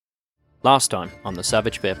Last time on the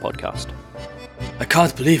Savage Bear podcast. I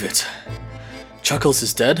can't believe it. Chuckles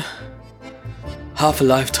is dead? Half a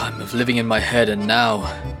lifetime of living in my head and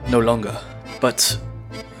now, no longer. But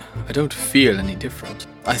I don't feel any different.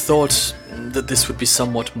 I thought that this would be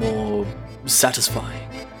somewhat more satisfying.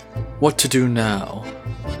 What to do now?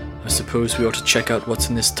 I suppose we ought to check out what's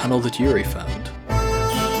in this tunnel that Yuri found.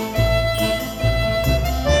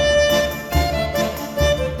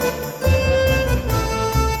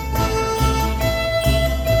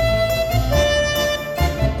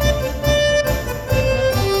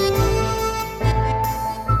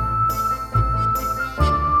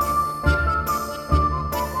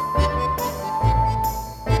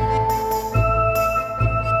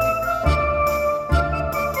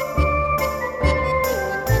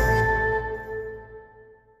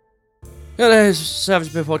 Hello,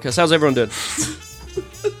 Savage Bear podcast. How's everyone doing?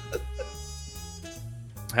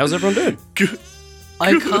 How's everyone doing? Good.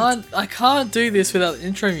 I can't do this without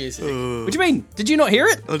intro music. What do you mean? Did you not hear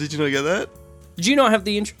it? Oh, did you not get that? Did you not have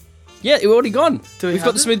the intro? Yeah, it already gone. We've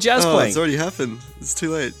got the smooth jazz Oh, playing. it's already happened. It's too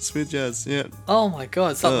late. Smooth jazz, yeah. Oh my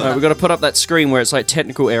god, stop Alright, we've got to put up that screen where it's like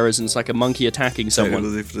technical errors and it's like a monkey attacking someone.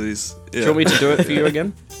 Technically, please. Yeah. Do you want me to do it for you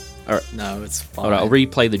again? No, it's fine. Alright, I'll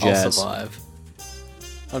replay the I'll jazz. survive.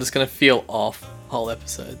 I'm just gonna feel off whole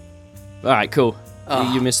episode. Alright, cool.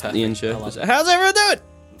 Oh, you missed perfect. the I intro. love it. How's everyone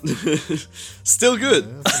doing? Still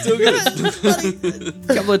good. Still good.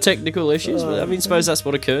 A couple of technical issues, but I mean, suppose that's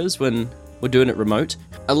what occurs when we're doing it remote.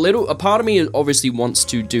 A part of me obviously wants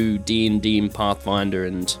to do D&D and Pathfinder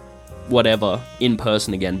and whatever in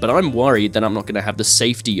person again, but I'm worried that I'm not going to have the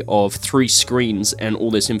safety of 3 screens and all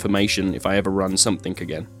this information if I ever run something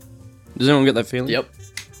again. Does anyone get that feeling? Yep.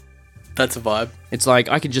 That's a vibe. It's like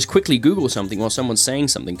I could just quickly Google something while someone's saying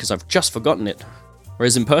something because I've just forgotten it.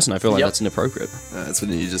 Whereas in person, I feel like that's inappropriate. That's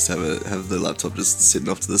when you just have the laptop just sitting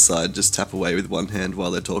off to the side, just tap away with one hand while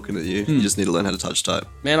they're talking at you. You just need to learn how to touch type.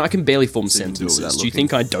 Man, I can barely form So you can do it sentences. without Do you looking.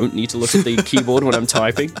 think I don't need to look at the keyboard when I'm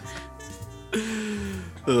typing?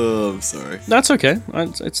 Oh, I'm sorry. That's okay.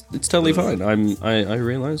 It's totally fine. I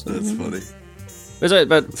realise that. That's funny.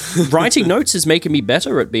 But writing notes is making me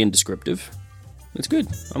better at being descriptive. It's good.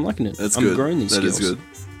 I'm liking it. That's I'm good. growing these That skills. is good.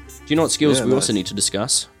 Do you know what skills Yeah, we also nice. need to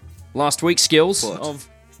discuss? Last week's skills What? of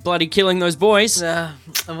bloody killing those boys. Nah,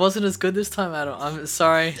 it wasn't as good this time, Adam. I'm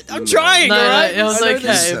sorry. I'm trying, No, alright? it was I know okay.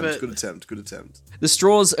 this. but- Good attempt. The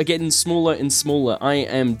straws are getting smaller and smaller. I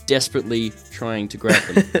am desperately trying to grab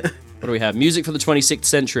them. What do we have? Music for the 26th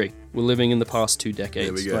century. We're living in the past 2 decades.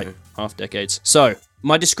 There we go. Like, half decades. So,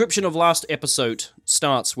 my description of last episode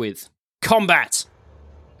starts with combat.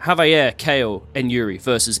 Javier, Kale, and Yuri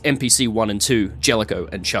versus NPC 1 and 2, Jellicoe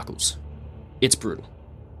and Chuckles. It's brutal.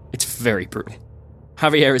 It's very brutal.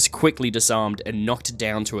 Javier is quickly disarmed and knocked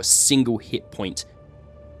down to a single hit point.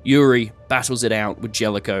 Yuri battles it out with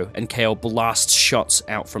Jellicoe, and Kale blasts shots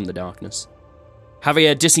out from the darkness.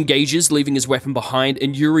 Javier disengages, leaving his weapon behind,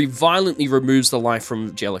 and Yuri violently removes the life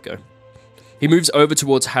from Jellicoe. He moves over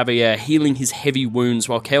towards Javier, healing his heavy wounds,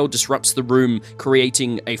 while Kale disrupts the room,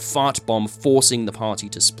 creating a fart bomb, forcing the party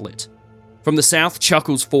to split. From the south,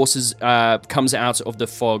 Chuckles comes out of the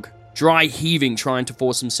fog, dry heaving, trying to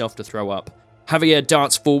force himself to throw up. Javier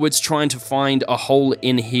darts forwards, trying to find a hole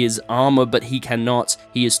in his armor, but he cannot.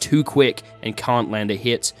 He is too quick and can't land a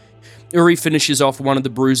hit. Yuri finishes off one of the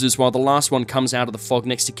bruisers, while the last one comes out of the fog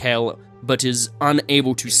next to Kale, but is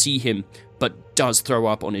unable to see him, but does throw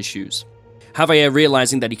up on his shoes. Javier,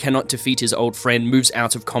 realizing that he cannot defeat his old friend, moves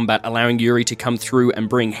out of combat, allowing Yuri to come through and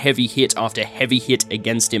bring heavy hit after heavy hit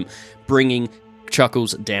against him, bringing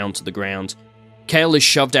Chuckles down to the ground. Kale is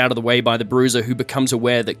shoved out of the way by the bruiser, who becomes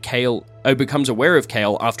aware of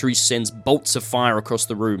Kale after he sends bolts of fire across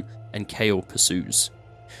the room, and Kale pursues.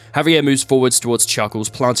 Javier moves forwards towards Chuckles,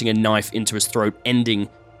 planting a knife into his throat, ending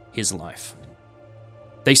his life.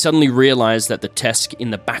 They suddenly realize that the desk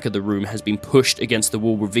in the back of the room has been pushed against the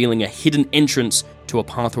wall, revealing a hidden entrance to a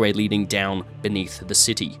pathway leading down beneath the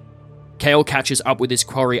city. Kale catches up with his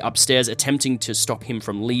quarry upstairs, attempting to stop him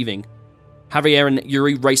from leaving. Javier and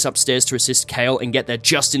Yuri race upstairs to assist Kale and get there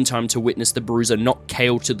just in time to witness the bruiser knock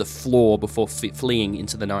Kale to the floor before fleeing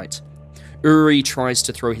into the night. Yuri tries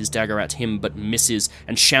to throw his dagger at him but misses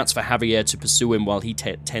and shouts for Javier to pursue him while he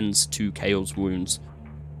tends to Kale's wounds.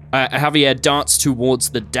 Javier darts towards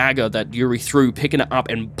the dagger that Yuri threw, picking it up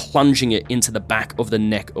and plunging it into the back of the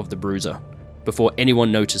neck of the bruiser before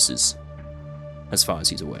anyone notices, as far as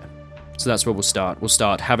he's aware. So that's where we'll start.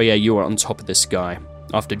 Javier, you are on top of this guy.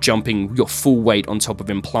 After jumping your full weight on top of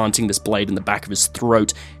him, planting this blade in the back of his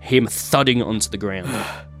throat, him thudding onto the ground.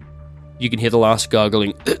 You can hear the last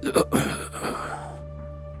gargling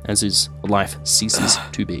as his life ceases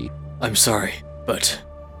to be. I'm sorry, but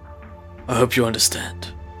I hope you understand.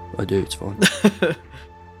 I do, it's fine.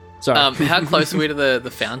 Sorry. How close are we to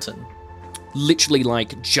the fountain? Literally,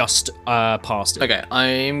 like, just past it. Okay,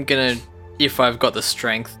 I'm gonna, if I've got the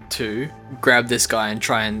strength to, grab this guy and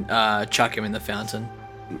try and chuck him in the fountain.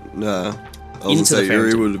 Nah. I was Into gonna say, the Uri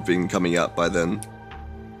fountain. would have been coming up by then.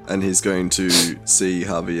 And he's going to see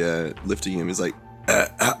Javier lifting him. He's like,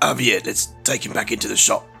 Javier, let's take him back into the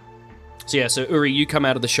shop. So yeah, so Uri, you come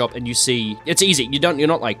out of the shop and you see it's easy. You're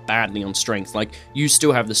not like badly on strength. Like you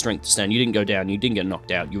still have the strength to stand. You didn't go down. You didn't get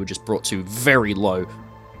knocked out. You were just brought to very low.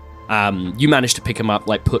 You managed to pick him up,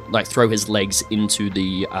 throw his legs into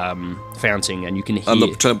the fountain, and you can hear. I'm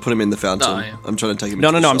not trying to put him in the fountain. Oh, yeah. I'm trying to take him No,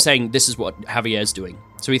 into the I'm shop. saying this is what Javier's doing.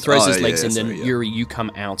 So he throws Oh, his yeah, legs yeah, in, then sorry, yeah. Uri, you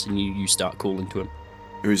come out and you start calling to him.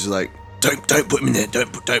 Uri's just like, Don't put him in there.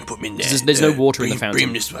 Don't put him in there. There's no water in Bring the him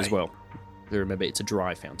fountain this way. as well. Remember, it's a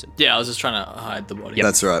dry fountain. Yeah, I was just trying to hide the body. Yep.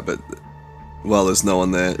 that's right, but while there's no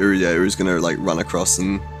one there, Uri's gonna like run across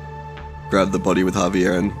and grab the body with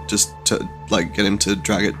Javier and just get him to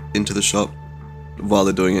drag it into the shop. While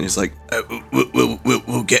they're doing it, he's like,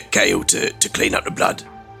 We'll get Kale to clean up the blood.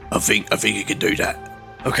 I think he can do that.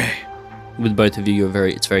 Okay. With both of you,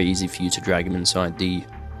 it's very easy for you to drag him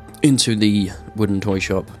into the wooden toy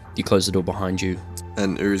shop. You close the door behind you.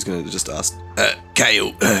 and Uri's gonna just ask,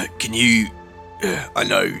 Kale, can you? I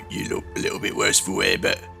know you look a little bit worse for wear,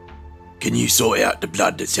 but can you sort out the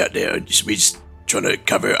blood that's out there? We're just trying to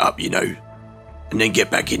cover it up, you know, and then get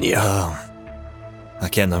back in here. I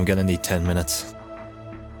can. I'm gonna need 10 minutes.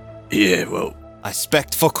 Yeah, well, I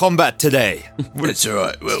spec'd for combat today. that's all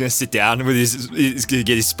right. He's Well, gonna sit down with he's gonna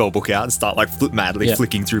get his spell book out and start like madly Yeah.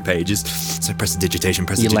 flicking through pages. So press the digitation,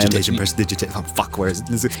 You land it. press the digitation. Oh, fuck, where is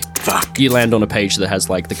it? fuck. You land on a page that has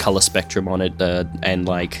like the color spectrum on it and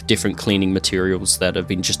like different cleaning materials that have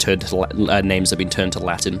been just turned to names have been turned to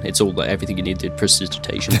Latin. It's all everything you need to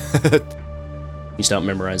prestidigitation. You start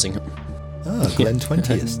memorizing it. Oh, Glen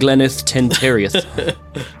 20th. Gleneth Tenterieth.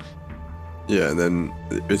 yeah, and then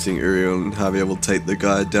I think Uri and Javier will take the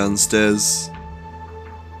guy downstairs,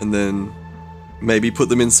 and then maybe put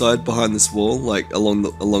them inside behind this wall, like along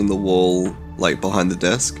the wall, like behind the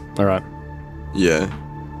desk. All right. Yeah,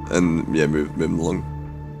 and yeah, move them along.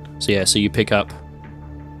 So you pick up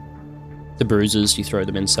the bruises, you throw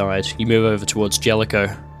them inside. You move over towards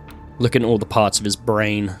Jellicoe, look at all the parts of his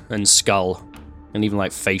brain and skull, and even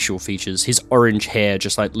like facial features. His orange hair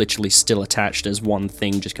just like literally still attached as one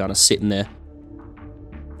thing, just kind of sitting there.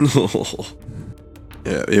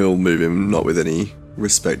 Yeah, he'll move him, not with any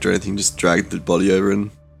respect or anything, just drag the body over and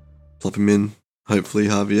plop him in. Hopefully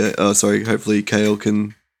hopefully Kale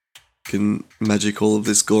can magic all of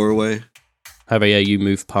this gore away. Javier, you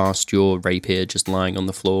move past your rapier just lying on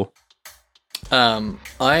the floor.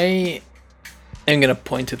 I am gonna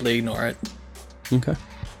pointedly ignore it, Okay.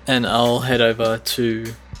 and I'll head over to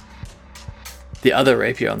the other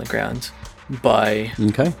rapier on the ground by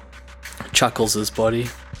Okay. Chuckles' body.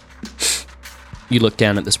 You look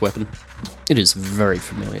down at this weapon. It is very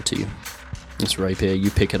familiar to you. This rapier,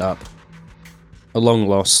 you pick it up. A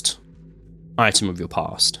long-lost item of your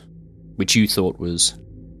past, which you thought was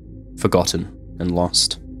forgotten and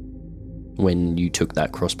lost when you took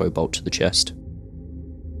that crossbow bolt to the chest.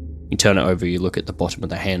 You turn it over, you look at the bottom of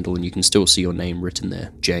the handle, and you can still see your name written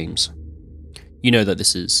there, James. You know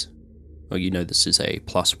this is a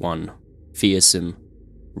 +1 fearsome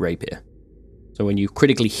rapier. So when you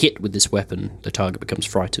critically hit with this weapon, the target becomes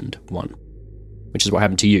frightened 1, which is what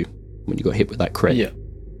happened to you when you got hit with that crit. Yeah.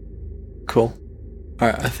 Cool.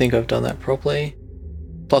 Alright, I think I've done that properly.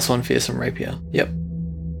 +1 fearsome rapier. Yep.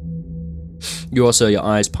 You also, your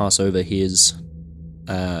eyes pass over his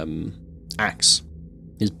axe,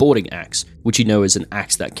 his boarding axe, which you know is an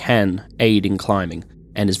axe that can aid in climbing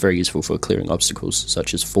and is very useful for clearing obstacles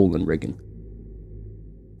such as fallen rigging.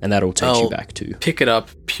 And that all takes you I'll back to... pick it up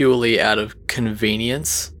purely out of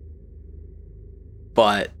convenience,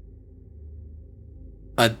 but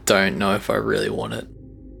I don't know if I really want it.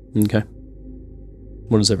 Okay.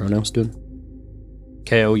 What is everyone else doing?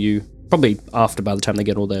 KO, you probably after, by the time they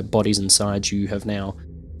get all their bodies inside, you have now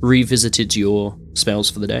revisited your spells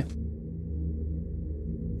for the day.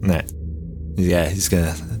 Nah. Yeah, he's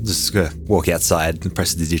gonna walk outside and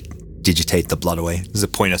press digitate the blood away. There's a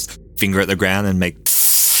point his finger at the ground and make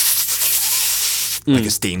like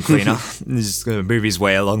a steam cleaner. He's just gonna move his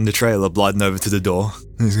way along the trail of blood and over to the door.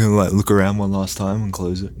 He's gonna like look around one last time and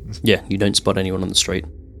close it. Yeah, you don't spot anyone on the street.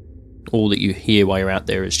 All that you hear while you're out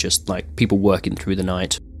there is just like people working through the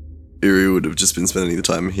night. Uri would have just been spending the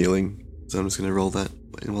time healing, so I'm just gonna roll that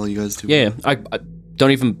while you guys do. Yeah,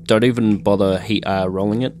 don't even bother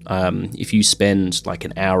rolling it. If you spend like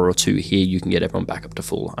an hour or two here, you can get everyone back up to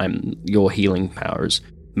full. Your healing power is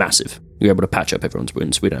massive. You're able to patch up everyone's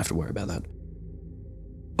wounds. We don't have to worry about that.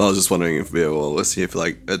 I was just wondering if we're here for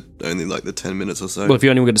like only like the 10 minutes or so. Well, if you're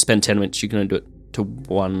only going to spend 10 minutes, you can only do it to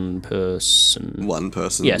one person. One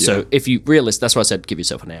person. Yeah. So if you that's why I said give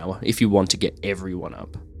yourself an hour if you want to get everyone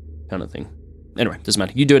up, kind of thing. Anyway, doesn't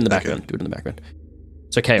matter. You do it in the background. Okay. Do it in the background.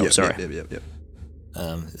 So Kale, sorry. Yep.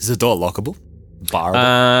 Is the door lockable?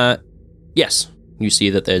 Barrable? Yes. You see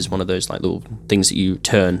that there's one of those like little things that you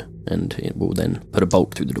turn, and it will then put a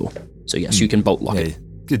bolt through the door. So yes, you can bolt lock it.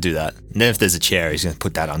 Could do that. And then if there's a chair, he's going to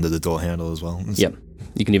put that under the door handle as well. Yep.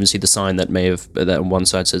 You can even see the sign that on one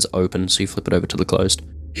side says open, so you flip it over to the closed.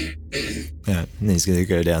 Yeah, and he's going to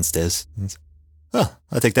go downstairs. Oh,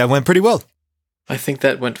 I think that went pretty well. I think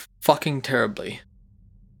that went fucking terribly.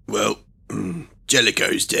 Well,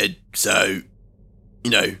 Jellicoe's dead, so,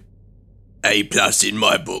 A+ in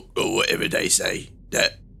my book, or whatever they say.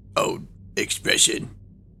 That old expression.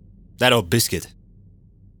 That old biscuit.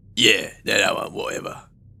 Yeah, that one, whatever.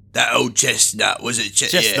 That old chestnut, was it?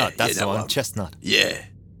 Chestnut, that's the one. Chestnut. Yeah.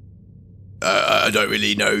 I don't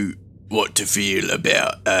really know what to feel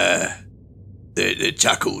about the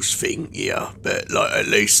Chuckles thing here, but like at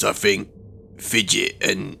least I think Fidget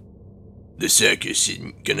and the circus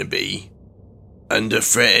isn't gonna be under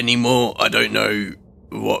threat anymore. I don't know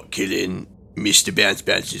what killing Mr. Bounce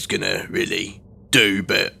Bounce is gonna really do,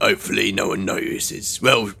 but hopefully no one notices.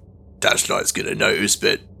 Well, Touchlight's gonna notice,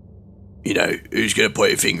 but who's going to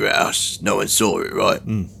point a finger at us? No one saw it, right?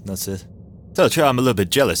 That's it. So, I'm a little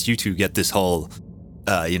bit jealous. You two get this whole,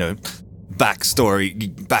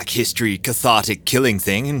 backstory, back history, cathartic killing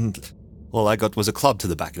thing, and all I got was a club to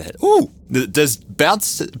the back of the head. Ooh! Does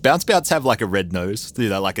Bounce have like a red nose?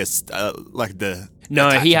 Like the...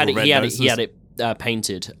 No, he had it it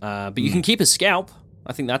painted, but you can keep his scalp.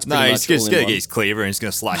 I think that's pretty much all he's in going to one. get his cleaver and he's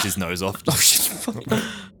going to slice his nose off.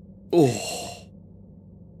 Oh.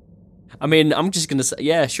 I mean, I'm just going to say,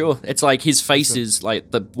 yeah, sure. It's like his face is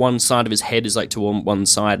like the one side of his head is like to one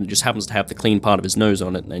side and just happens to have the clean part of his nose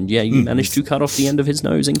on it. And yeah, you managed to cut off the end of his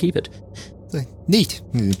nose and keep it. Neat.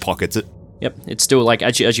 He pockets it. Yep. It's still like,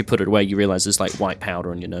 as you put it away, you realize there's like white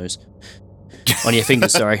powder on your nose. On your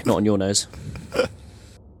fingers, sorry, not on your nose.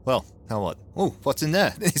 Well, now what? Oh, what's in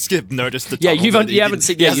there? He's going to notice the Yeah, tunnel you haven't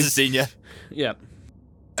seen, he hasn't seen yet. Yeah.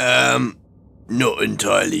 Not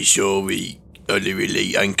entirely sure. We only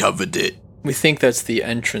really uncovered it. We think that's the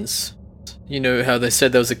entrance. You know how they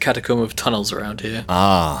said there was a catacomb of tunnels around here?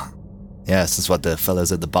 Ah. Yes, that's what the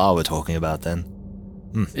fellas at the bar were talking about then.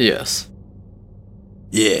 Yes.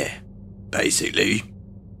 Yeah, basically.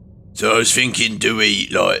 So I was thinking, do we,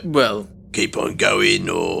 keep on going,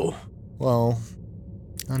 or... Well,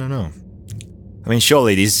 I don't know. I mean,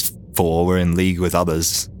 surely these four were in league with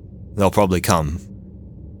others. They'll probably come.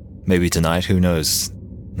 Maybe tonight, who knows?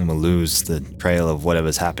 And we'll lose the trail of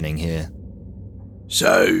whatever's happening here.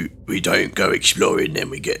 So, we don't go exploring, then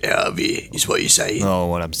we get out of here, is what you're saying? No,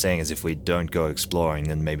 what I'm saying is if we don't go exploring,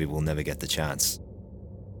 then maybe we'll never get the chance.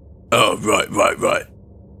 Oh, right.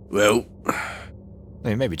 Well... I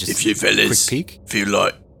mean, maybe just if you fellas quick peek? feel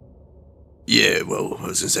like... Yeah, well, I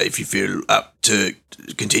was going to say, if you feel up to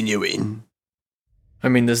continuing... I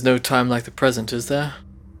mean, there's no time like the present, is there?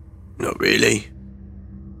 Not really.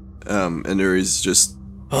 And Uri's just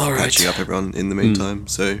patching up everyone in the meantime,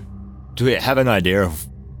 so... Do we have an idea of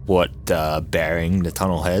what bearing the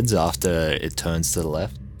tunnel heads after it turns to the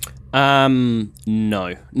left?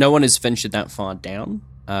 No. No one has ventured that far down.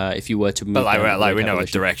 If you were to move... But we know what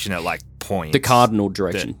direction it points. The cardinal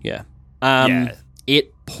direction, yeah.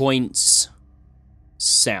 It points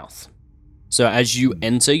south. So as you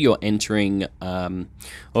enter, you're entering... I've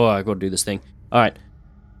got to do this thing. Alright.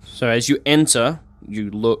 So as you enter,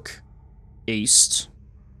 you look east,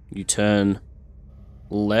 you turn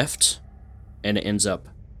left, and it ends up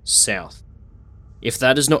south. If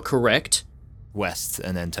that is not correct... West,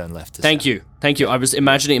 and then turn left to Thank south. you. I was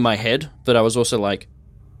imagining it in my head, but I was also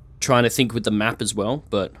trying to think with the map as well,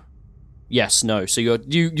 but yes, no. So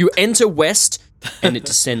you enter west, and it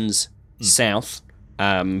descends south,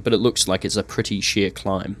 but it looks like it's a pretty sheer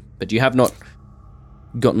climb. But you have not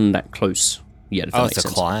gotten that close yet, if that makes it's a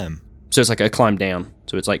sense. climb. So it's like a climb down.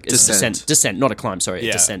 So it's like it's Descent. descent, not a climb, sorry,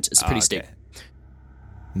 a descent. It's pretty steep.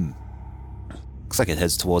 Looks like it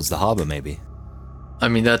heads towards the harbour, maybe. I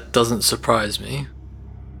mean, that doesn't surprise me,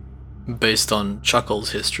 based on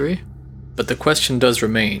Chuckles' history. But the question does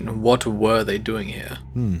remain, what were they doing here?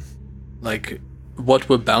 What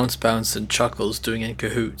were Bounce Bounce and Chuckles doing in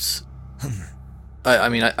cahoots? I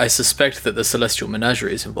mean, I suspect that the Celestial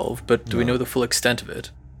Menagerie is involved, but do we know the full extent of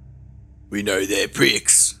it? We know they're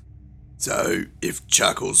pricks. So if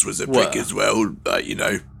Chuckles was a prick as well,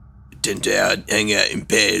 tend to hang out in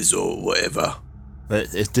pairs or whatever.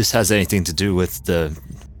 But if this has anything to do with the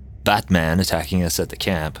Batman attacking us at the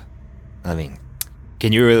camp, I mean,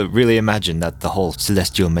 can you really imagine that the whole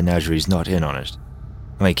Celestial Menagerie is not in on it?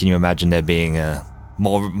 I mean, can you imagine there being a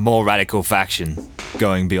more radical faction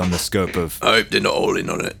going beyond the scope of... I hope they're not all in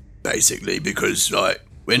on it, basically, because,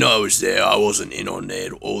 when I was there, I wasn't in on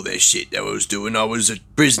all their shit that I was doing. I was a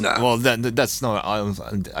prisoner. Well, that's not...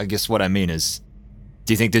 I guess what I mean is,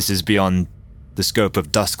 do you think this is beyond the scope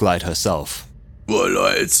of Dusklight herself?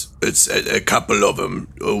 Well, it's a couple of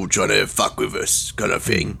them all trying to fuck with us, kind of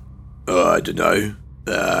thing. Oh, I don't know.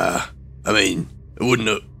 I mean, I wouldn't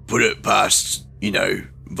have put it past,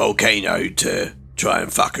 Volcano to try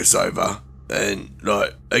and fuck us over. And,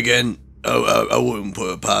 again, I wouldn't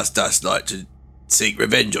put it past Dusklight to seek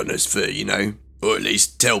revenge on us for, or at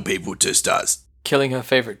least tell people to start... Killing her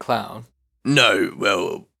favourite clown? No,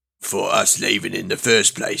 well, for us leaving in the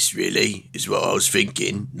first place, really, is what I was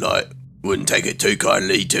thinking. Wouldn't take it too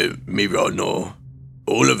kindly to Miron or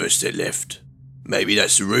all of us that left. Maybe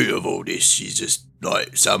that's the root of all this. She's just,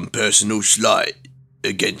 some personal slight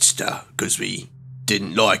against her because we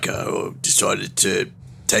didn't like her or decided to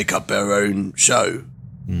take up our own show.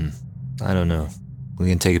 I don't know. We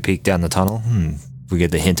can take a peek down the tunnel. If we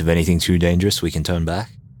get the hint of anything too dangerous, we can turn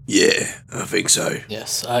back. Yeah, I think so.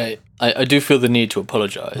 Yes, I do feel the need to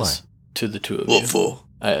apologise to the two of you. What for?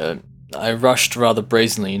 I rushed rather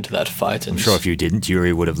brazenly into that fight and... I'm sure if you didn't,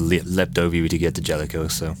 Yuri would have leapt over you to get to Jellicoe,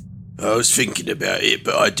 so... I was thinking about it,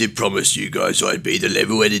 but I did promise you guys I'd be the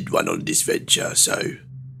level-headed one on this venture, so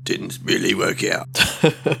didn't really work out.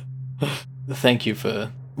 Thank you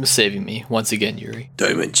for saving me once again, Yuri.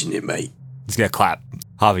 Don't mention it, mate. He's gonna clap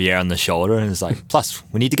Javier on the shoulder and is like, plus,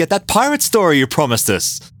 we need to get that pirate story you promised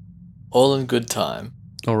us. All in good time.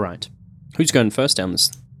 All right. Who's going first down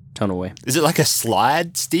this tunnelway? Is it like a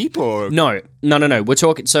slide steep or? No. We're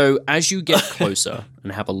talking. So as you get closer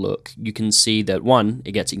and have a look, you can see that one,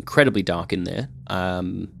 it gets incredibly dark in there.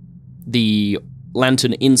 The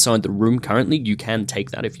lantern inside the room currently, you can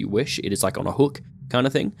take that if you wish. It is like on a hook kind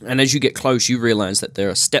of thing. And as you get close, you realize that there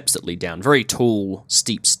are steps that lead down, very tall,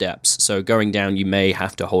 steep steps. So going down, you may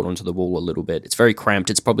have to hold onto the wall a little bit. It's very cramped.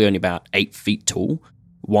 It's probably only about 8 feet tall.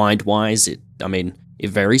 Wide-wise, it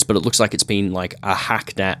varies, but it looks like it's been like a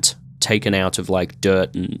hacked at, taken out of like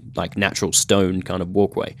dirt and like natural stone kind of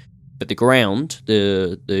walkway. But the ground,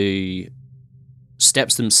 the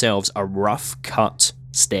steps themselves are rough cut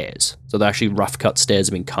stairs. So they're actually rough cut stairs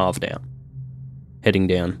have been carved out, heading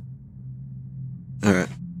down. All right.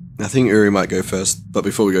 I think Uri might go first, but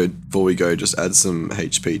before we go, just add some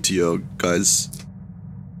HP to your guys'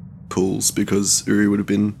 pools because Uri would have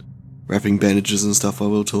been wrapping bandages and stuff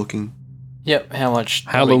while we were talking. Yep. How much?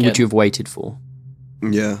 How long would you have waited for?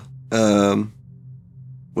 Yeah.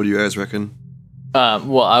 What do you guys reckon?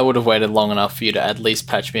 Well, I would have waited long enough for you to at least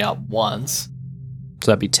patch me up once. So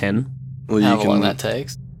that'd be 10. Well, However long that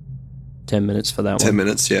takes. 10 minutes for that 10 one. 10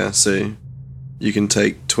 minutes, yeah. So you can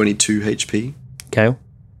take 22 HP. Kale,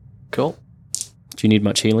 Cool. do you need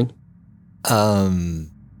much healing?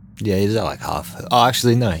 Yeah, he's at like half. Oh,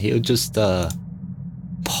 actually, no. He'll just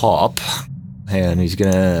pop, and he's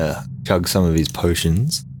gonna chug some of his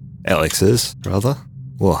potions, elixirs rather.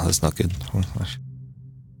 Whoa, that's not good.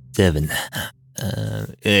 7. Yeah,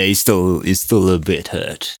 he's still a bit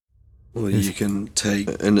hurt. Well, you can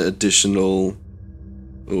take an additional...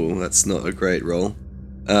 Oh, that's not a great roll.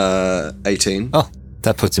 18. Oh,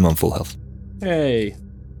 that puts him on full health. Hey.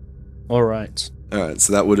 All right. Alright,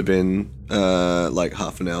 so that would have been like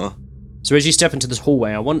half an hour. So as you step into this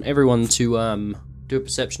hallway, I want everyone to do a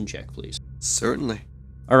perception check, please. Certainly.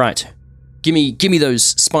 All right. Give me those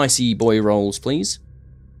spicy boy rolls, please.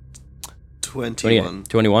 21.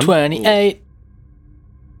 21. 28.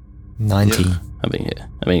 19. Yeah.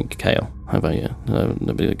 Kale. How about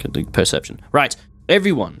you? Perception. Right.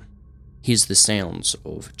 Everyone hears the sounds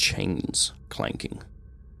of chains clanking,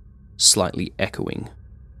 slightly echoing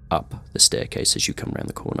up the staircase as you come around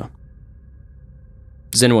the corner.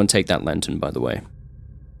 Does anyone take that lantern, by the way?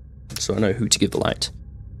 So I know who to give the light.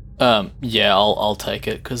 Yeah, I'll take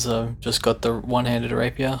it because I've just got the one-handed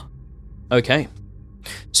rapier. Okay.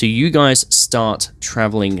 So you guys start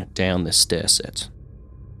traveling down this stair set.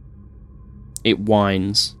 It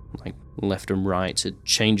winds like left and right. It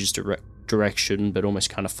changes direction, but almost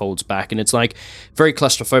kind of folds back. And it's like very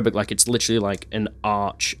claustrophobic, like it's literally like an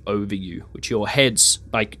arch over you, which your head's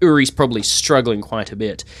like Uri's probably struggling quite a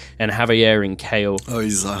bit. And Javier and Kale. Oh,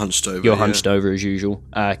 he's like hunched over. You're hunched over as usual.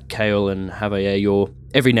 Kale and Javier, you're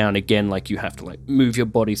every now and again, like you have to like move your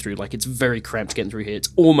body through. Like it's very cramped getting through here. It's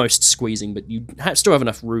almost squeezing, but you still have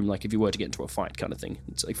enough room, like if you were to get into a fight kind of thing.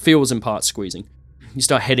 It's like feels in parts squeezing. You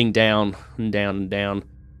start heading down and down and down.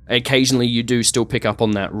 Occasionally you do still pick up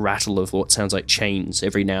on that rattle of what sounds like chains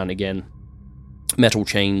every now and again. Metal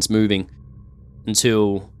chains moving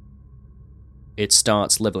until it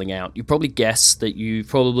starts leveling out. You probably guess that you've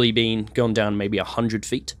probably gone down maybe 100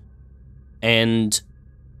 feet. And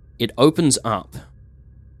it opens up.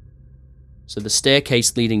 So the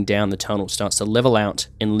staircase leading down the tunnel starts to level out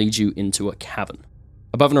and lead you into a cavern.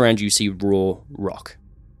 Above and around you see raw rock.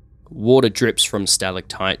 Water drips from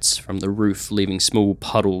stalactites from the roof, leaving small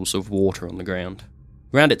puddles of water on the ground.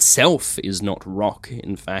 Ground itself is not rock,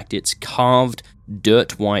 in fact, it's carved,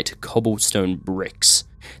 dirt-white cobblestone bricks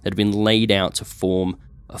that have been laid out to form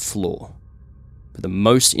a floor. But the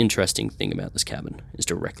most interesting thing about this cavern is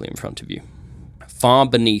directly in front of you. Far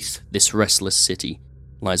beneath this restless city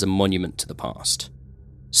lies a monument to the past.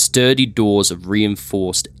 Sturdy doors of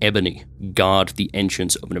reinforced ebony guard the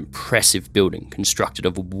entrance of an impressive building constructed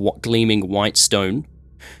of gleaming white stone.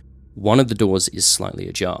 One of the doors is slightly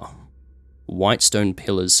ajar. White stone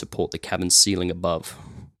pillars support the cavern's ceiling above.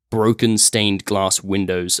 Broken stained glass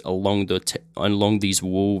windows along these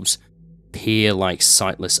walls peer like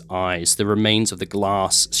sightless eyes. The remains of the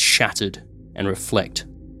glass shattered and reflect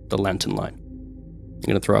the lantern light. I'm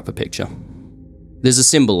going to throw up a picture. There's a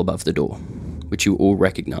symbol above the door, which you all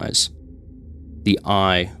recognize. The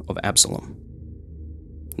Eye of Absalom.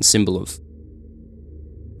 The symbol of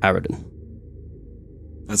Aradin.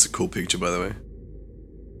 That's a cool picture, by the way.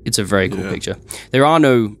 It's a very cool picture.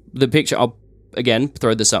 The picture, I'll, again,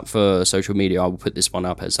 throw this up for social media. I'll put this one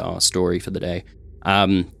up as our story for the day.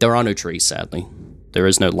 There are no trees, sadly. There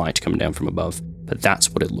is no light coming down from above, but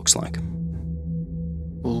that's what it looks like.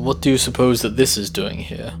 Well, what do you suppose that this is doing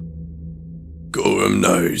here? Gorham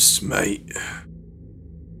knows, mate.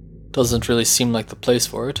 Doesn't really seem like the place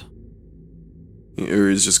for it.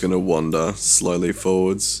 Uri's just gonna wander slowly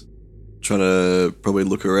forwards, trying to probably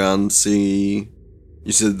look around, see...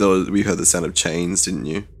 You said we heard the sound of chains, didn't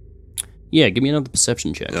you? Yeah, give me another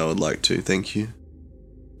perception check. I would like to, thank you.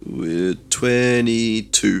 We're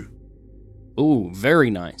 22. Ooh, very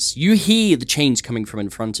nice. You hear the chains coming from in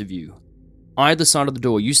front of you. Either side of the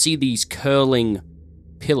door, you see these curling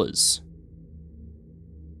pillars.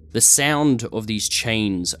 The sound of these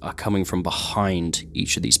chains are coming from behind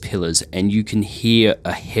each of these pillars, and you can hear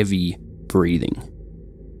a heavy breathing.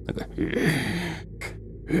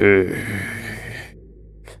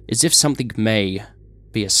 As if something may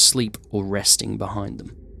be asleep or resting behind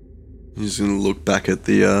them. He's gonna look back at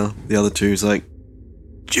the other two. He's like,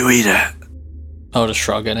 Did you eat it? I'll just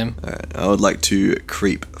shrug at him. Alright, I would like to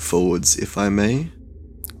creep forwards, if I may.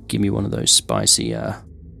 Give me one of those spicy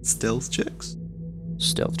Stealth checks?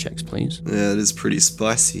 stealth checks, please. Yeah, it is pretty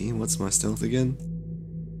spicy. What's my stealth again?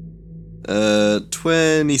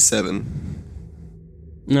 27.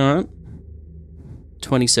 Alright.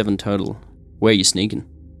 27 total. Where are you sneaking?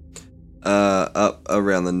 Up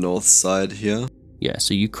around the north side here. Yeah,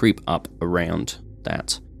 so you creep up around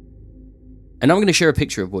that. And I'm going to share a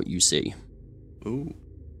picture of what you see. Ooh.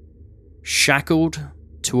 Shackled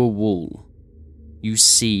to a wall, you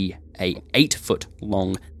see a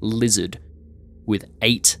 8-foot-long lizard with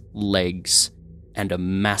 8 legs and a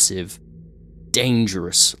massive,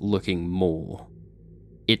 dangerous-looking maw.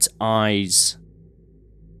 Its eyes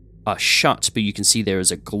are shut, but you can see there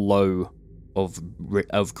is a glow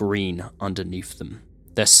of green underneath them.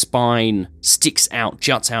 Their spine sticks out,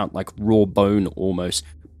 juts out like raw bone almost,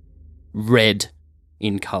 red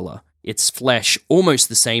in color. Its flesh almost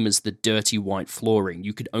the same as the dirty white flooring.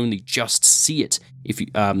 You could only just see it if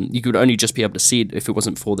you could only just be able to see it if it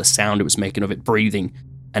wasn't for the sound it was making of it breathing.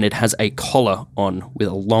 And it has a collar on with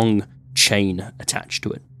a long chain attached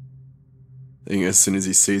to it. I think as soon as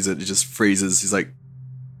he sees it, he just freezes. He's like,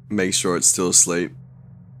 make sure it's still asleep.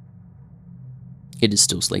 It is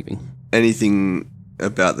still sleeping. Anything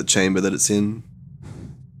about the chamber that it's in?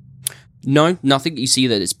 No, nothing. You see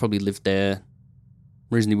that it's probably lived there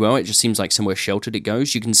reasonably well. It just seems like somewhere sheltered it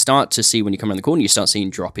goes. You can start to see when you come around the corner, you start seeing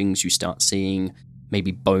droppings, you start seeing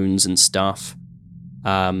maybe bones and stuff.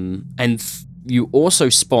 You also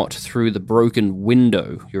spot through the broken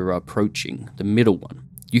window you're approaching, the middle one,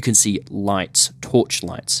 you can see lights, torch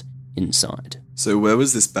lights inside. So where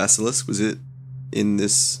was this basilisk? Was it in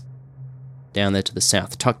this? Down there to the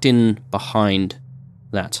south, tucked in behind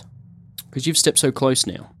that because you've stepped so close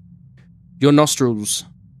now. Your nostrils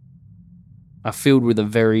are filled with a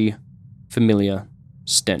very familiar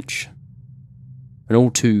stench. An all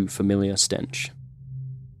too familiar stench.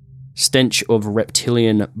 Stench of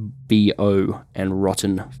reptilian BO and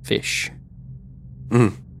rotten fish.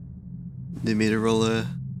 Need me to roll a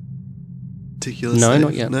particular No, save?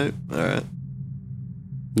 not yet. No? Alright.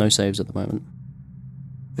 No saves at the moment.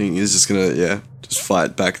 I think he's just gonna, just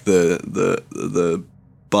fight back the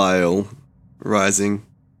bile rising,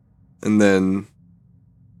 and then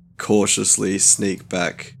cautiously sneak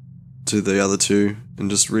back to the other two and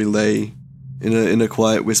just relay in a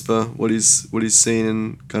quiet whisper what he's seen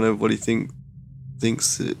and kind of what he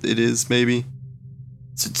thinks it is, maybe.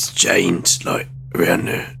 So it's chained like around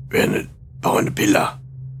the behind the pillar.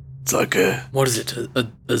 It's like a What is it? A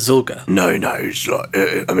Zulga? no. It's like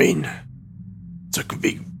it's like a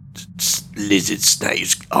big lizard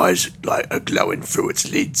snake's eyes like are glowing through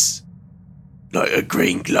its lids, like a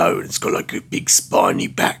green glow. And it's got like a big spiny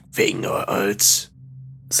back thing. It's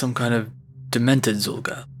Some kind of demented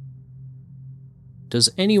Zulga. Does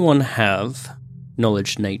anyone have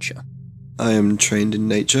knowledge nature? I am trained in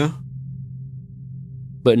nature.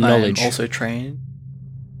 But I knowledge, am also trained.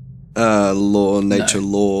 Nature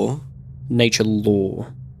law. nature law.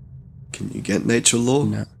 Can you get nature law?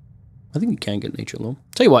 No. I think you can get nature law.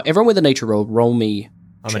 Tell you what, everyone with a nature roll me.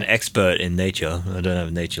 I'm an expert in nature. I don't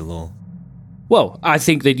have nature law. Well, I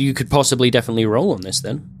think that you could possibly definitely roll on this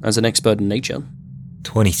then, as an expert in nature.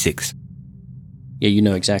 26. Yeah, you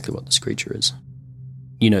know exactly what this creature is.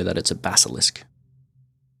 You know that it's a basilisk.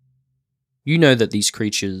 You know that these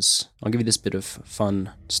creatures... I'll give you this bit of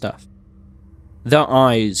fun stuff. Their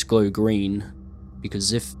eyes glow green,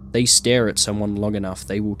 because if they stare at someone long enough,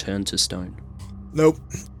 they will turn to stone. Nope.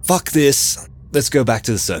 Fuck this. Let's go back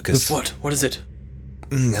to the circus. What? What is it?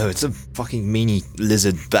 No, it's a fucking meanie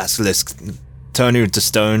lizard basilisk. Turn you into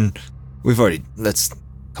stone. We've already...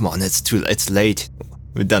 Come on, it's late.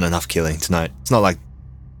 We've done enough killing tonight. It's not like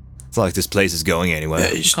this place is going anywhere.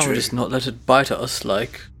 that is Can't we true. just not let it bite us,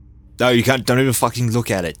 like... No, you can't. Don't even fucking look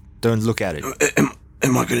at it. Don't look at it.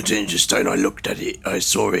 Am I going to turn into stone? I looked at it. I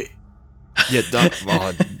saw it. Yeah, don't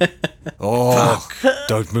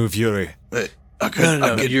move, Yuri. I could.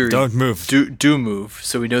 No, Yuri. Don't move. Do move,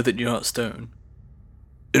 so we know that you're not stone.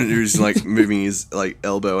 And he's like moving his like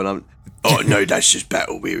elbow, and I'm. Oh no, that's just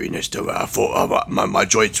battle weariness. Though I thought my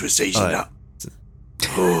joints were seizing Alright. up.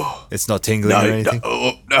 Oh It's not tingling or no, anything.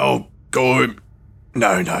 no, go on.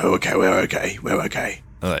 No, okay, we're okay.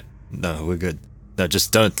 All right, no, we're good. No,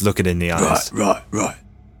 just don't look it in the eyes. Right.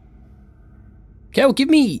 Okay, well, give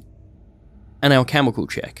me an alchemical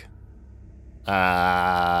check.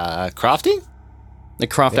 Crafting? The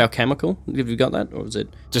craft alchemical. Have you got that, or is it?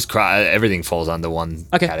 Just everything falls under one.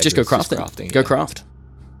 Okay, category. just go It's craft then. crafting, Go yeah. craft.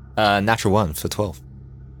 Natural 1 for 12.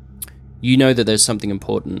 You know that there's something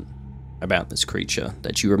important about this creature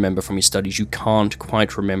that you remember from your studies. You can't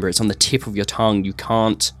quite remember. It's on the tip of your tongue. You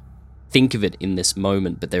can't think of it in this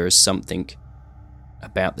moment, but there is something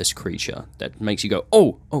about this creature that makes you go,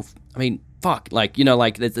 oh, I mean, fuck. Like, you know,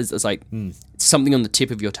 like, it's like, it's something on the tip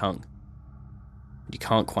of your tongue. You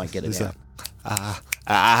can't quite get it out.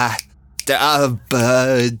 Are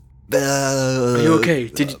you okay?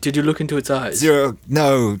 Did you look into its eyes? Zero.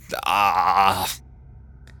 No.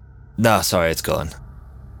 No, sorry, it's gone.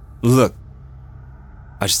 Look.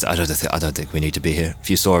 I don't think we need to be here. If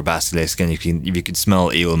you saw a basilisk and if you could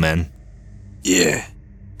smell eel men, Yeah.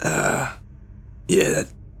 Yeah.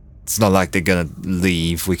 it's not like they're gonna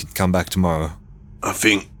leave. We could come back tomorrow. I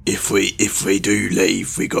think if we do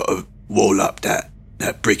leave, we got to wall up that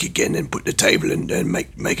brick again and put the table and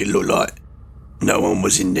make it look like no one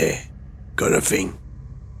was in there, kind of thing.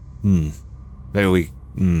 Maybe we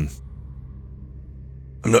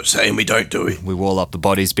I'm not saying we don't do it. we wall up the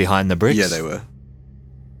bodies behind the bricks. Yeah, they were.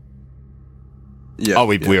 Yeah. Oh,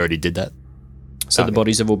 we already did that. So the Okay.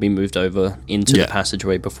 bodies have all been moved over into Yeah. the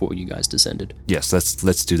passageway before you guys descended. Yes,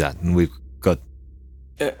 let's do that. And we've got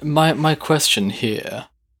My question here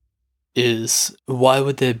is, why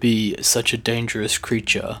would there be such a dangerous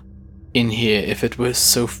creature in here if it was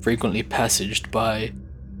so frequently passaged by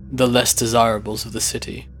the less desirables of the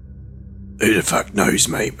city? Who the fuck knows,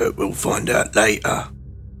 mate? But we'll find out later.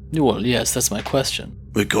 Well, yes, that's my question.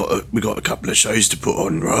 We got a couple of shows to put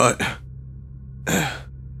on, right?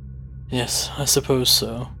 Yes, I suppose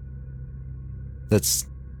so. let's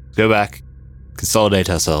go back, consolidate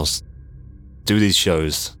ourselves, do these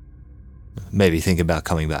shows, maybe think about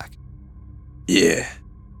coming back. Yeah.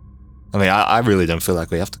 I mean, I really don't feel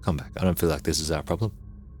like we have to come back. I don't feel like this is our problem.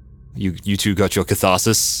 You two got your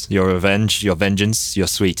catharsis, your revenge, your vengeance, your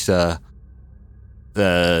sweet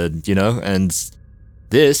And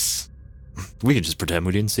this, we could just pretend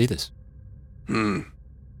we didn't see this.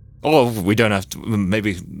 Or we don't have to.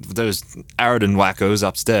 Maybe those Aridin wackos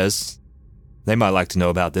upstairs, they might like to know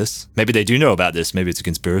about this. Maybe they do know about this. Maybe it's a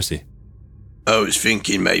conspiracy. I was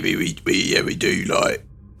thinking maybe we do like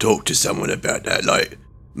talk to someone about that. Like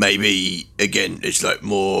maybe again, it's like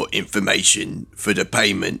more information for the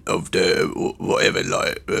payment of the whatever,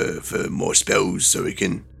 like for more spells, so we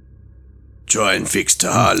can try and fix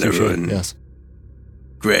Tahala and yes.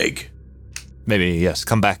 Greg. Maybe yes.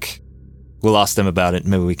 Come back. We'll ask them about it.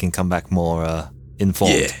 Maybe we can come back more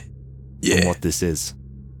informed on what this is.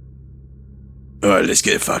 All right, let's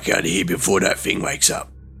get the fuck out of here before that thing wakes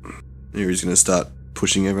up. Yuri's gonna start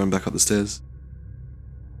pushing everyone back up the stairs.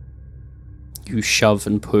 You shove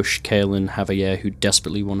and push Kale and Javier, who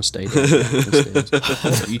desperately want to stay there. the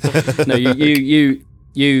stairs.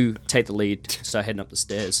 You take the lead, start heading up the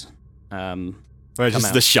stairs. Just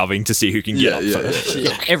out. the shoving to see who can get up first.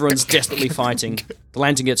 Yeah, everyone's desperately fighting. The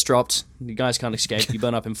lantern gets dropped. You guys can't escape. You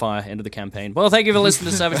burn up in fire. End of the campaign. Well, thank you for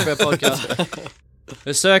listening to Savage Bear Podcast.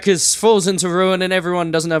 The circus falls into ruin and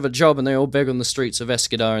everyone doesn't have a job and they all beg on the streets of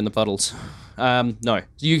Escadar in the puddles. No.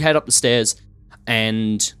 You head up the stairs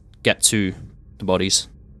and get to the bodies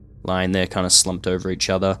lying there kind of slumped over each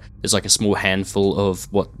other. There's like a small handful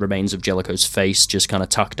of what remains of Jellicoe's face just kind of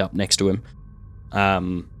tucked up next to him.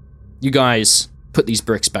 You guys put these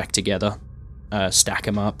bricks back together, stack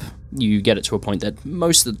them up. You get it to a point that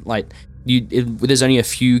most of there's only a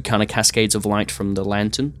few kind of cascades of light from the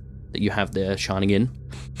lantern that you have there shining in.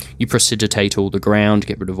 You precipitate all the ground,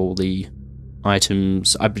 get rid of all the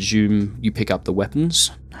items. I presume you pick up the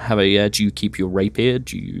weapons. Do you keep your rapier?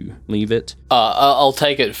 Do you leave it? I'll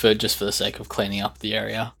take it for the sake of cleaning up the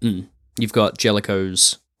area. You've got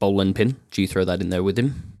Jellicoe's bowling pin. Do you throw that in there with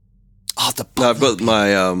him? Oh, No, I've got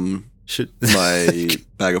my my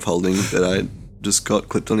bag of holding that I just got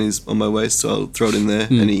clipped on my waist, so I'll throw it in there.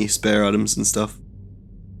 Any spare items and stuff.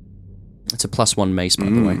 It's a +1 mace, by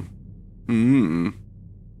the way.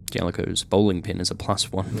 Jellicoe's bowling pin is a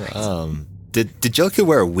 +1 mace. Did Jellicoe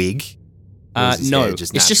wear a wig? No,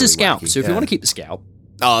 it's just a scalp. Wacky? So if you want to keep the scalp,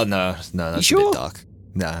 Oh no, that's sure? a bit dark.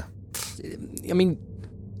 Nah. I mean,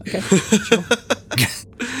 okay, sure.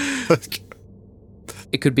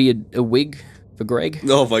 It could be a wig for Greg.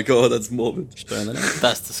 Oh my god, that's morbid. Just throwing that out.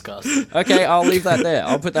 That's disgusting. Okay, I'll leave that there.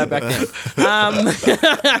 I'll put that back in.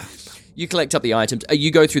 You collect up the items.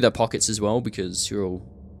 You go through their pockets as well because you're all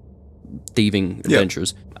thieving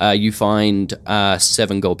adventurers. You find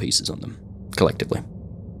 7 gold pieces on them collectively.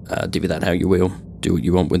 Divvy that how you will. Do what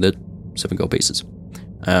you want with it. 7 gold pieces.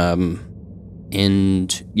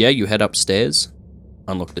 And yeah, you head upstairs,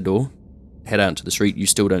 unlock the door, head out into the street. You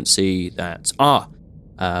still don't see that.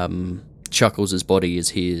 Chuckles' body is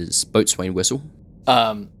his boatswain whistle.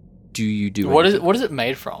 Do you do what anything? is it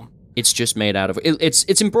made from? It's just made out of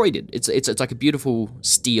it's embroidered. It's like a beautiful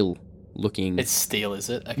steel looking. It's steel, is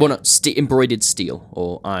it? Okay. Well, no, embroidered steel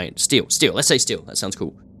or iron steel. Let's say steel. That sounds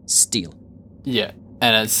cool. Steel. Yeah,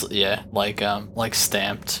 and it's like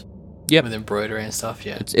stamped. Yep. With embroidery and stuff.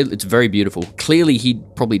 Yeah. It's very beautiful. Clearly, he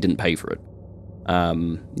probably didn't pay for it.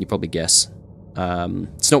 You probably guess.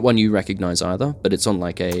 It's not one you recognize either, but it's on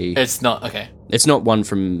like a. It's not okay. It's not one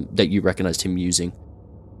from that you recognized him using.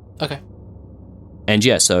 Okay. And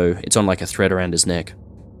yeah, so it's on like a thread around his neck.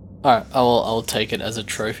 All right, I'll take it as a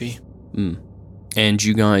trophy. And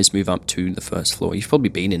you guys move up to the first floor. You've probably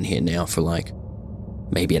been in here now for like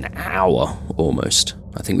maybe an hour almost.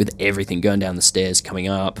 I think with everything going down the stairs, coming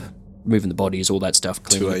up, moving the bodies, all that stuff.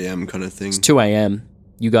 2 a.m. kind of thing. It's 2 a.m.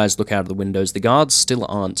 You guys look out of the windows. The guards still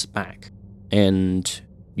aren't back. And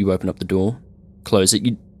you open up the door, close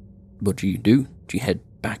it. What do you do? Do you head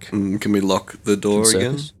back? Can we lock the door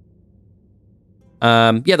again?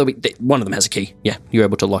 Yeah, one of them has a key. Yeah, you're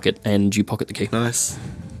able to lock it, and you pocket the key. Nice.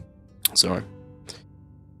 Sorry.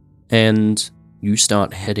 And you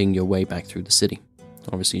start heading your way back through the city.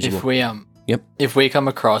 Obviously, if we come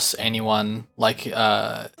across anyone like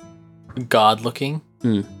guard looking,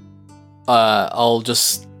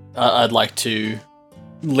 I'd like to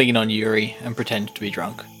lean on Yuri and pretend to be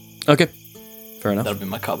drunk. Okay, fair enough. That'll be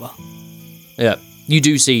my cover. Yeah. You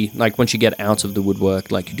do see, like, once you get out of the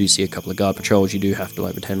woodwork, like, you do see a couple of guard patrols. You do have to,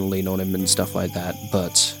 like, pretend to lean on him and stuff like that.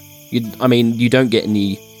 But, you don't get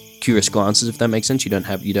any curious glances, if that makes sense. People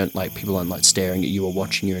aren't, like, staring at you or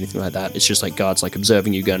watching you or anything like that. It's just, like, guards, like,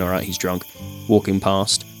 observing you, going, all right, he's drunk, walking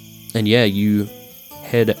past. And, yeah, you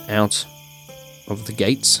head out of the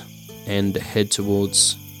gates and head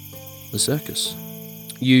towards the circus.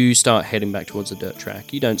 You start heading back towards the dirt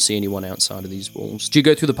track. You don't see anyone outside of these walls. Do you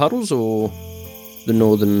go through the puddles or the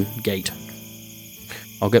northern gate?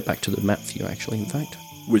 I'll get back to the map for you, actually, in fact.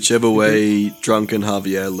 Whichever way Drunken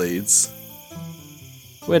Javier leads.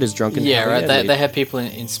 Where does Drunken Yeah, Javier right. lead? They have people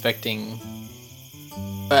inspecting.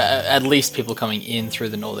 At least people coming in through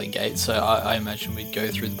the northern gate. So I imagine we'd go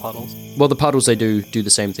through the puddles. Well, the puddles, they do the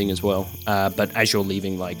same thing as well. But as you're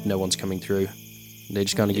leaving, like, no one's coming through. They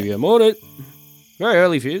just kind of give you a morning. Very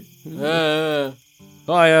early for you. Oh,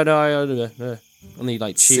 yeah, no. And he,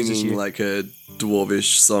 like, cheers Singing you. like a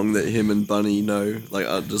dwarvish song that him and Bunny know. Like,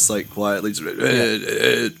 just like quietly stumbling.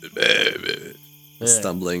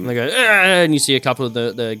 And they go, "Ah," and you see a couple of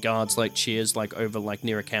the guards, like, cheers, like, over, like,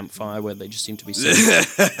 near a campfire where they just seem to be sitting.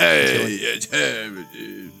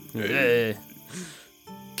 Yeah.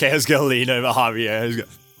 Chaos gonna lean over Javier. He's go,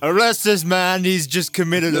 arrest this man, he's just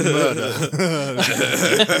committed a murder.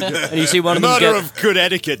 And you see one of them Murder get... of good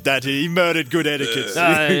etiquette, that he murdered good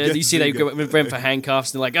etiquette. you see they went for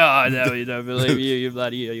handcuffs, and they're like, oh, no, we don't believe you, you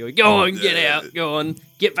bloody... You go on, get out, go on,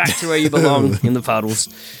 get back to where you belong, in the puddles.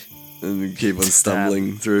 And keep on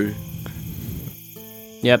stumbling through.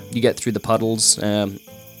 Yep, you get through the puddles, and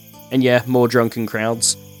yeah, more drunken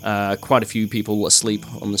crowds. Quite a few people asleep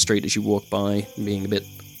on the street as you walk by, being a bit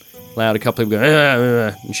loud. A couple of them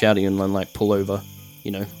go and shouting and then like pull over,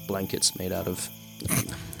 blankets made out of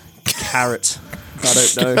carrot. I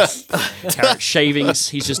don't know. Carrot shavings.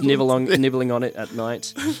 He's just nibbling on it at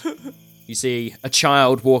night. You see a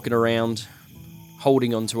child walking around,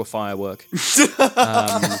 holding onto a firework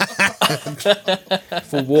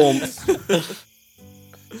for warmth.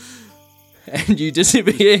 And you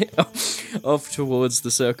disappear off towards the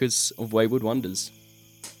Circus of Wayward Wonders.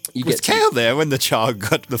 You Was Kale there when the child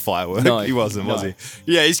got the firework? No, he wasn't, was no. he?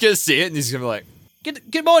 Yeah, he's gonna see it and he's gonna be like,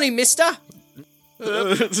 Good morning, mister.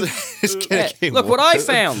 he's gonna keep Look what I walking.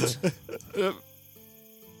 found.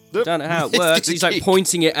 Don't know how it works. He's like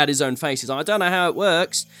pointing it at his own face. He's like, I don't know how it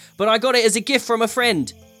works, but I got it as a gift from a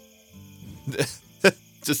friend.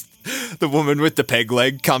 Just the woman with the peg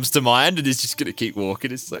leg comes to mind and he's just gonna keep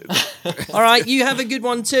walking. It's like, All right, you have a good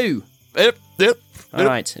one too. yep. All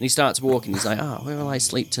right, and he starts walking. He's like, where will I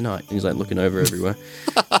sleep tonight? And he's like looking over everywhere,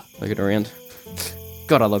 looking around.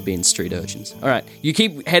 God, I love being street urchins. All right, you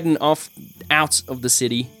keep heading out of the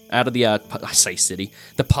city, out of the,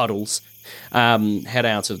 the puddles. Head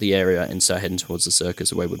out of the area and start heading towards the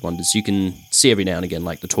Circus of Wayward Wonders. You can see every now and again,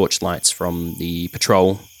 like the torch lights from the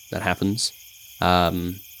patrol that happens.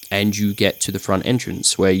 And you get to the front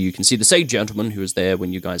entrance where you can see the sage gentleman who was there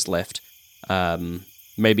when you guys left.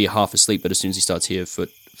 Maybe half asleep, but as soon as he starts hearing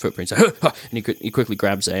footprints, and he quickly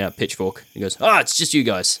grabs a pitchfork. He goes, it's just you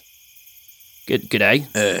guys. Good day.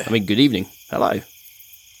 Good evening. Hello.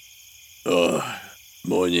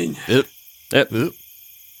 Morning. Yep.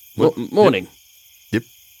 Morning.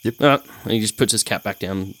 Yep. And he just puts his cap back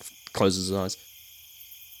down, closes his eyes.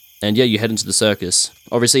 And yeah, you head into the circus.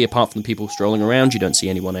 Obviously, apart from the people strolling around, you don't see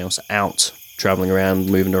anyone else out, traveling around,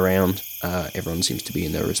 moving around. Everyone seems to be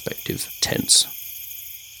in their respective tents,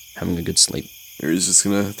 having a good sleep. Or he's just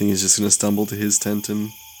gonna stumble to his tent and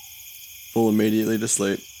fall immediately to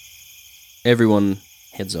sleep. Everyone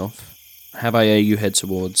heads off. Javier, you head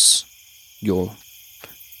towards your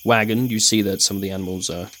wagon. You see that some of the animals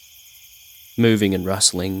are moving and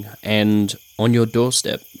rustling, and on your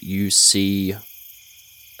doorstep, you see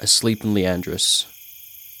asleep in Leandris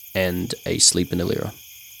and asleep in Illyra.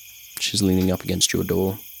 She's leaning up against your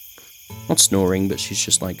door. Not snoring, but she's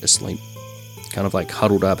just like asleep. Kind of like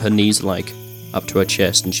huddled up. Her knees are like up to her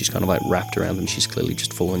chest and she's kind of like wrapped around and she's clearly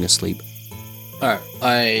just falling asleep. Alright,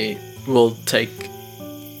 I will take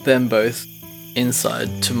them both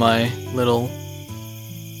inside to my little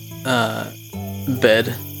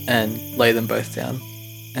bed and lay them both down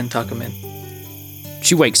and tuck them in.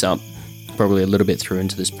 She wakes up, probably a little bit through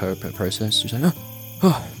into this process. She's like,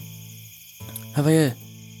 Javier,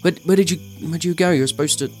 where did you go? You were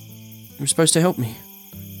supposed to help me.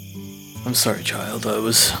 I'm sorry, child. I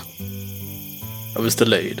was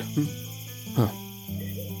delayed.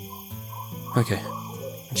 Okay.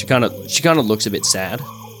 She kind of looks a bit sad,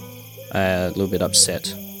 a little bit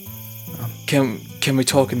upset. Can we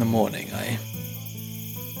talk in the morning? I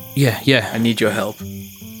Yeah. need your help.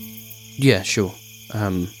 Yeah, sure.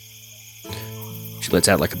 She lets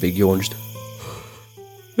out like a big yawn. Just,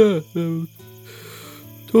 talk in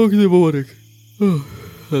the morning. I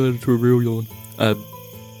let it to a real yawn.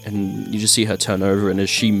 And you just see her turn over, and as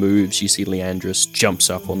she moves, you see Leandris jumps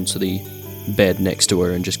up onto the bed next to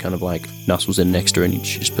her and just kind of like nuzzles in next to her, and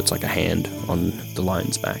she just puts like a hand on the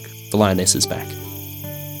lioness's back.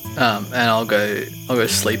 And I'll go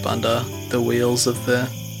sleep under the wheels of the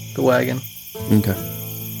wagon. Okay.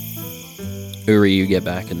 Uri, you get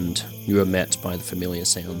back and you are met by the familiar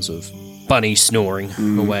sounds of bunny snoring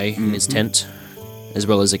away in his tent, as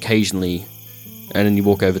well as occasionally. And then you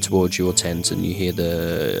walk over towards your tent, and you hear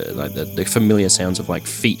the familiar sounds of like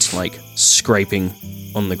feet like scraping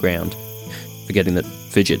on the ground. Forgetting that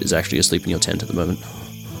Fidget is actually asleep in your tent at the moment.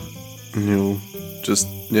 And you'll just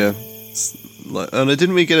like, oh no,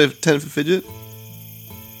 didn't we get a tent for Fidget?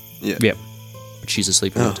 Yeah. Yep. But she's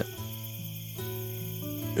asleep in your tent.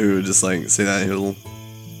 Ooh, just like see that, he'll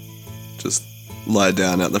just lie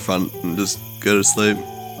down out the front and just go to sleep.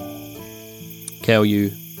 Kale,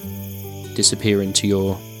 you disappear into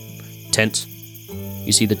your tent.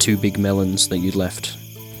 You see the 2 big melons that you'd left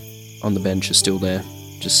on the bench are still there,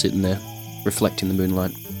 just sitting there, reflecting the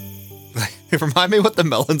moonlight. Remind me what the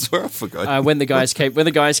melons were. I forgot. When the guys came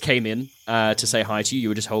in to say hi to you, you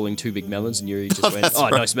were just holding 2 big melons, and you just went, "Oh,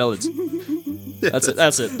 right. Nice melons." That's it.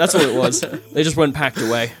 That's all it was. They just weren't packed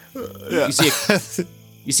away. Yeah.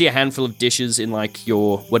 You see a handful of dishes in like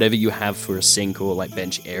your whatever you have for a sink or like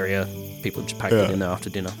bench area. People have just packed it in there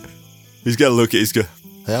after dinner. He's gonna look at. He's gonna.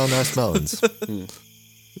 They are nice melons. You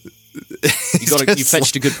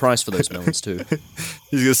fetched a good price for those melons too.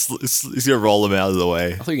 He's gonna roll them out of the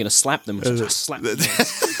way. I thought you were gonna slap them. Just slap them.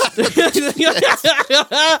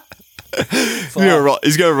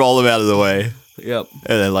 He's gonna roll them out of the way. Yep.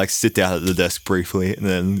 And then like sit down at the desk briefly, and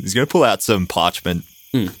then he's gonna pull out some parchment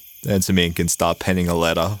and some ink and start penning a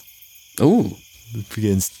letter. Ooh. It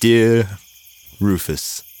begins, "Dear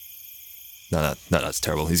Rufus." No, that's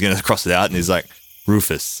terrible. He's gonna cross it out, and he's like,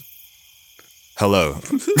 "Rufus. Hello."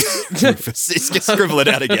 Rufus. He's gonna scribble it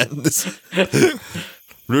out again.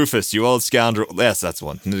 "Rufus, you old scoundrel." Yes, that's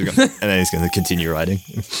one. And then he's gonna continue writing.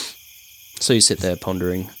 So you sit there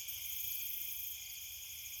pondering.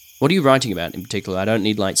 What are you writing about in particular? I don't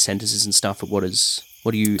need like sentences and stuff, but what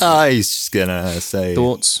are you... He's just gonna say...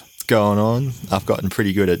 Thoughts? What's going on? I've gotten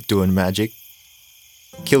pretty good at doing magic.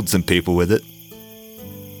 Killed some people with it.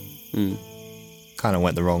 Kind of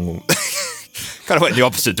went the wrong... kind of went the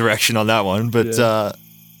opposite direction on that one, but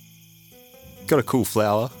got a cool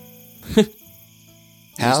flower.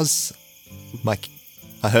 How's my...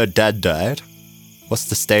 I heard Dad died. What's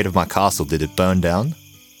the state of my castle? Did it burn down?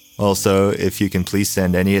 Also, if you can please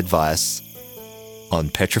send any advice on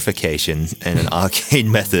petrification and an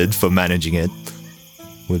arcane method for managing it,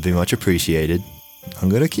 would be much appreciated. I'm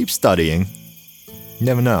going to keep studying. You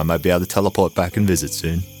never know, I might be able to teleport back and visit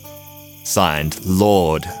soon. Signed,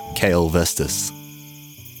 Lord Kale Vestus.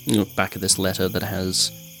 You look back at this letter that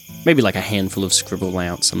has maybe like a handful of scribble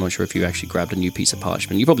outs. I'm not sure if you actually grabbed a new piece of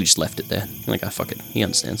parchment. You probably just left it there. You're like, fuck it. He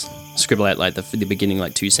understands. Scribble out like the beginning,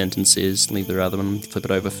 like 2 sentences, leave the other one, flip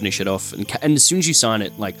it over, finish it off. And as soon as you sign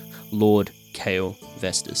it, like, Lord Kale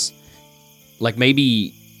Vestus. Like,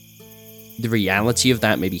 maybe the reality of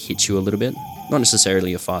that maybe hits you a little bit. Not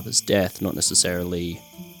necessarily your father's death, not necessarily,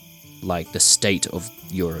 like, the state of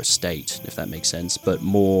your estate, if that makes sense, but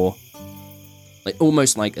more... like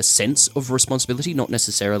almost like a sense of responsibility, not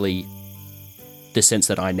necessarily the sense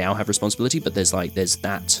that I now have responsibility, but there's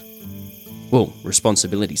that, well,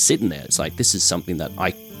 responsibility sitting there. It's like, this is something that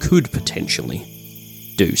I could potentially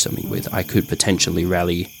do something with. I could potentially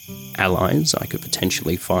rally allies. I could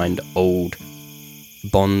potentially find old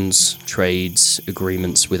bonds, trades,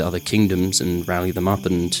 agreements with other kingdoms and rally them up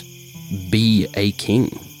and be a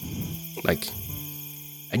king. Like,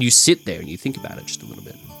 and you sit there and you think about it just a little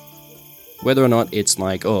bit. Whether or not it's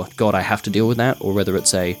like, oh, God, I have to deal with that, or whether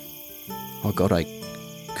it's a, oh, God, I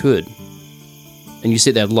could. And you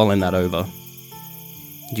sit there lolling that over.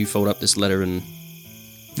 You fold up this letter and...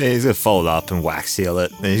 Yeah, he's going to fold up and wax seal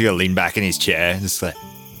it. And he's going to lean back in his chair and just like,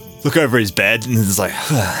 look over his bed and it's like...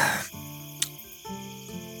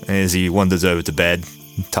 And as he wanders over to bed,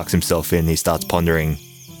 tucks himself in, he starts pondering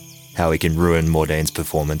how he can ruin Mordane's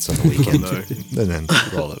performance on the weekend. And then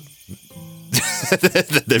roll it.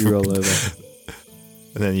 You roll over.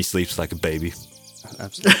 And then he sleeps like a baby.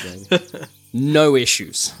 Absolutely. No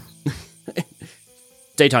issues.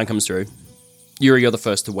 Daytime comes through. Yuri, you're the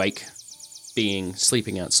first to wake. Being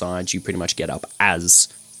sleeping outside, you pretty much get up as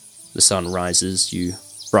the sun rises. You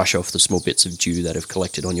brush off the small bits of dew that have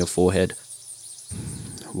collected on your forehead.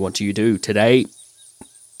 What do you do? Today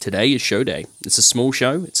is show day. It's a small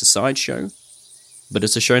show. It's a side show. But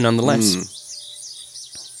it's a show nonetheless.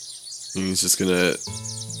 He's just gonna,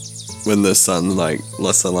 when the sun, like,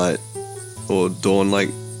 less sunlight, or dawn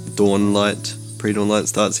light, pre-dawn light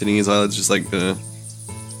starts hitting his eyelids, just like,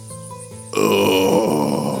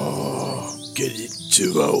 getting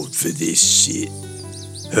too old for this shit.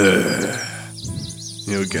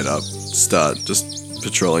 He'll get up, start just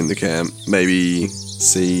patrolling the camp, maybe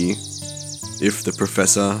see if the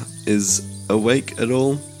professor is awake at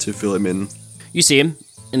all to fill him in. You see him.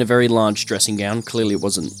 in a very large dressing gown. Clearly it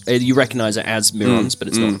wasn't... You recognize it as Miron's, but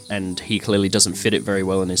it's not. And he clearly doesn't fit it very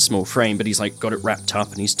well in his small frame, but he's like got it wrapped up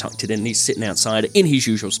and he's tucked it in. And he's sitting outside in his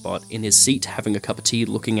usual spot, in his seat, having a cup of tea,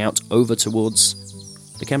 looking out over towards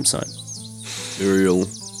the campsite. Uriel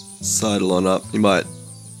sidle on up. He might...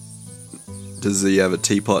 Does he have a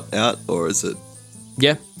teapot out, or is it...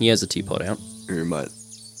 Yeah, he has a teapot out. Uriel might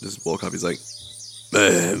just walk up. He's like,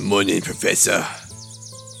 Morning, Professor.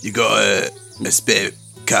 You got a spare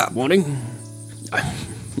cup? Morning.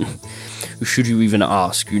 Should you even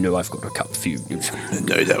ask? You know I've got a cup for you.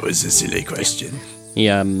 No, that was a silly question. He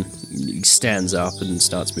stands up and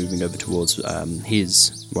starts moving over towards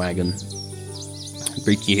his wagon.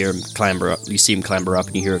 You hear him clamber up. You see him clamber up,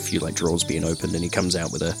 and you hear a few drawers being opened. And he comes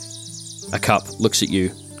out with a cup, looks at you,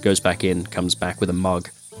 goes back in, comes back with a mug,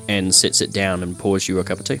 and sits it down and pours you a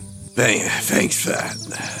cup of tea. Thanks for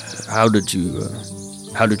that. How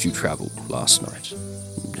did you travel last night?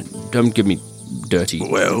 Don't give me dirty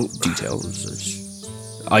details.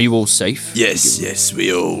 Are you all safe? Yes,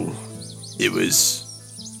 we all... It was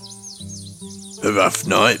a rough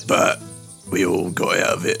night, but we all got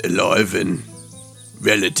out of it alive and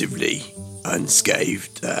relatively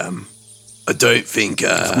unscathed. I don't think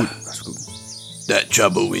That's good. that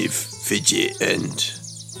trouble with Fidget and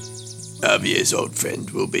Javier's old friend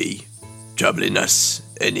will be troubling us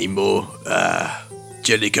anymore.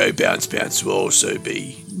 Jellicoe Bounce will also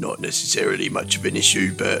be not necessarily much of an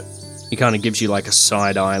issue, but... He kind of gives you a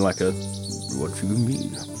side eye, what do you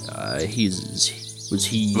mean? Was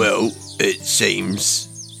he... Well, it seems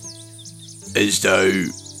as though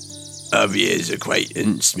Javier's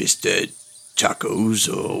acquaintance, Mr. Chuckles,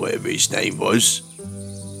 or whatever his name was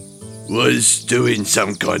doing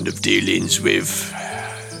some kind of dealings with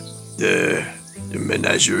the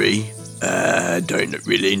menagerie. Don't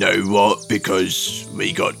really know what, because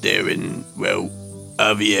we got there and,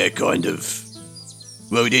 Javier kind of...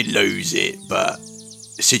 Well, we didn't lose it, but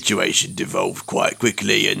the situation devolved quite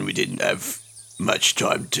quickly and we didn't have much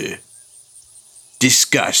time to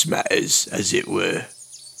discuss matters, as it were.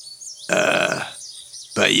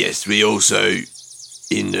 But yes, we also,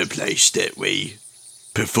 in the place that we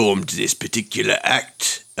performed this particular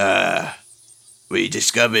act, we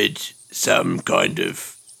discovered some kind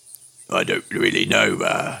of, I don't really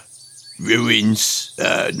know, ruins.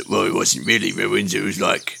 Well, it wasn't really ruins, it was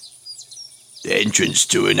like the entrance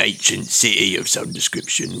to an ancient city of some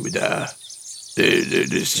description with the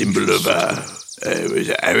symbol of was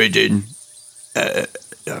it Aridin, I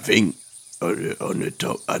think, on the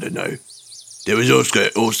top. I don't know. There was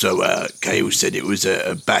also Kale said it was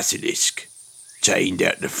a basilisk chained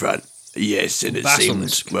out the front. Yes, and it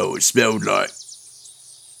Basilisk. seemed, it smelled like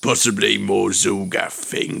possibly more Zulgath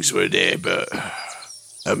things were there, but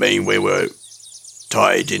I mean, we were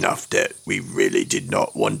tired enough that we really did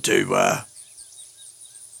not want to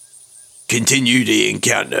continue the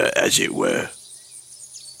encounter, as it were.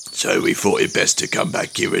 So we thought it best to come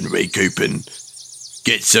back here and recoup and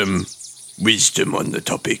get some wisdom on the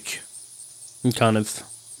topic. He kind of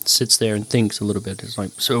sits there and thinks a little bit. It's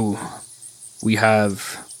like, so we have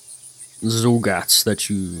Zulgats that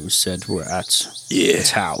you said were at the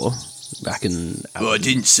tower back in... Well, I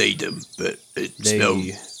didn't see them, but it smelled...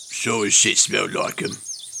 Sure as shit smelled like them.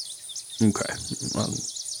 Okay.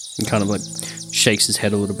 He kind of shakes his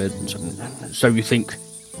head a little bit. So you think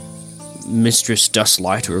Mistress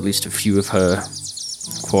Dustlight, or at least a few of her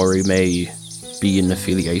quarry, may be in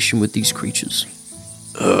affiliation with these creatures?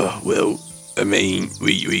 Well, I mean,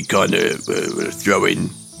 we kind of were throwing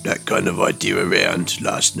that kind of idea around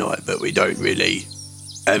last night, but we don't really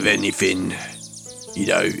have anything,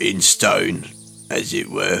 in stone, as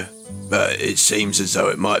it were. But it seems as though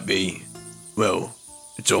it might be,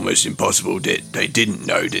 it's almost impossible that they didn't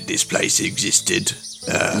know that this place existed.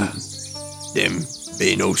 Them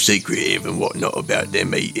being all secretive and whatnot about their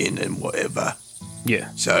meeting and whatever.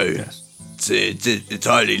 Yeah. So it's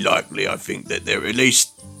highly likely, I think, that they're at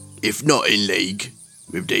least, if not in league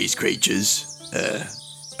with these creatures,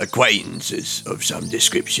 acquaintances of some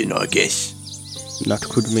description, I guess. That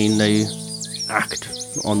could mean they act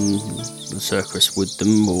on the surface with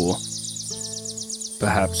them, or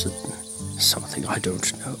perhaps something I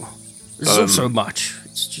don't know. There's not so much.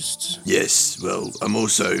 It's just... Yes, well, I'm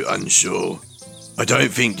also unsure. I don't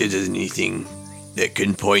think there's anything that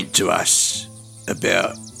can point to us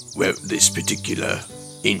about this particular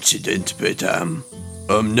incident, but I'm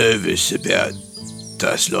nervous about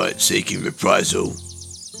Dustlight seeking reprisal.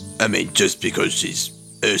 I mean, just because she's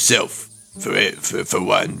herself, for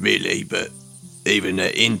one, really, but even a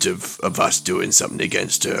hint of us doing something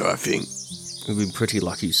against her, I think, We've been pretty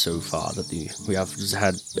lucky so far that we have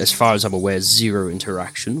had, as far as I'm aware, zero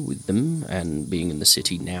interaction with them, and being in the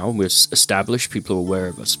city now, we're established, people are aware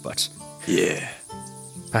of us, but Yeah.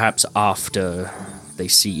 perhaps after they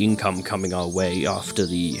see income coming our way, after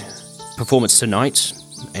the performance tonight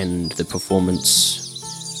and the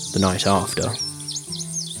performance the night after.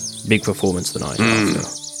 Big performance the night after.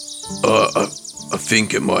 I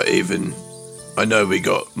think it might even... I know we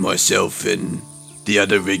got myself and the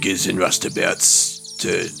other riggers and rustabouts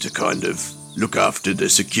to kind of look after the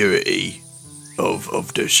security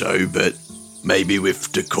of the show, but maybe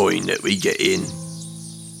with the coin that we get in,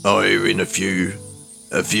 hiring a few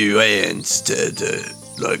hands to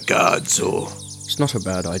like guards or... It's not a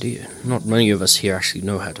bad idea. Not many of us here actually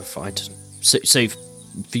know how to fight. Save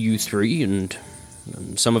for you three, and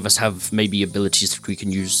some of us have maybe abilities that we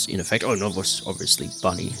can use in effect. Oh, no, obviously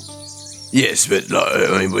Bunny. Yes, but like,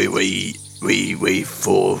 I mean, we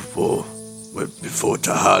fought before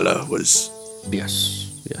Tahala was... Yes.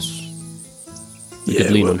 We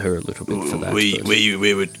could lean on her a little bit for that.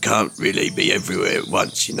 We can't really be everywhere at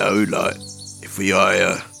once, you know. Like if we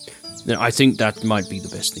hire... I think that might be the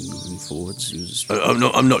best thing moving forwards.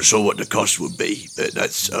 I'm not sure what the cost would be, but I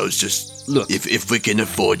was just... Look, if we can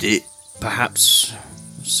afford it... Perhaps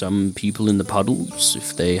some people in the puddles,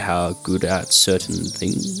 if they are good at certain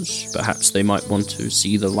things, perhaps they might want to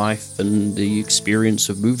see the life and the experience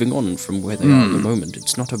of moving on from where they are at the moment.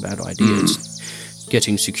 It's not a bad idea. It's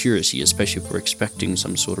getting security, especially if we're expecting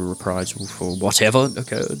some sort of reprisal for whatever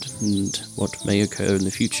occurred and what may occur in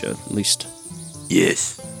the future, at least.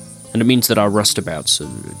 Yes. And it means that our rustabouts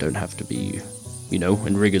don't have to be,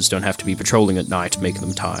 and riggers don't have to be patrolling at night, making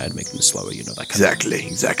them tired, making them slower, that kind of thing.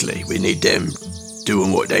 Exactly. We need them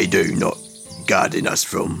doing what they do, not guarding us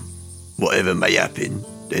from whatever may happen.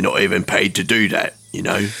 They're not even paid to do that,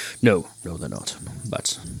 No, they're not.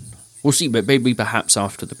 But we'll see. But maybe perhaps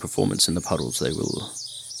after the performance in the puddles, they will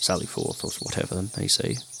sally forth or whatever they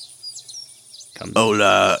say.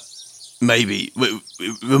 Maybe,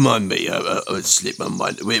 remind me, I slipped my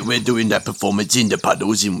mind. We're doing that performance in the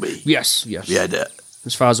puddles, isn't we? Yes. Yeah,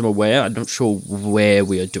 as far as I'm aware, I'm not sure where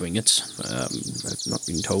we are doing it. I've not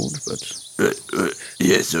been told, but...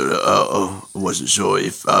 Yes, I wasn't sure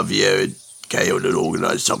if Javier and Kale had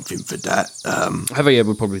organised something for that. Javier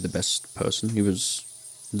was probably the best person. He was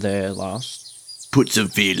there last. Put some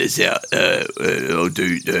feelers out. I'll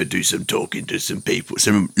do some talking to some people,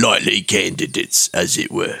 some likely candidates, as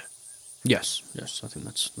it were. Yes, I think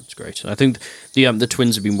that's great. I think the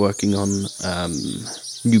twins have been working on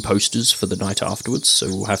new posters for the night afterwards, so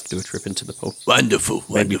we'll have to do a trip into the pub. Wonderful.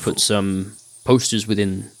 Maybe put some posters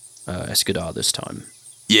within Escadar this time.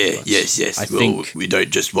 Yeah, but yes. I think we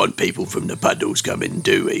don't just want people from the puddles coming,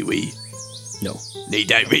 do we? We need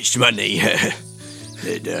that rich money.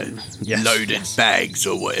 Loaded bags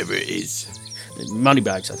or whatever it is. Money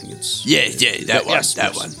bags, I think it's...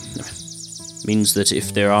 That one. Means that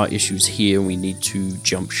if there are issues here and we need to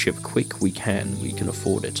jump ship quick, we can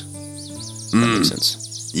afford it. That makes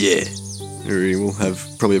sense. Yeah. Uri will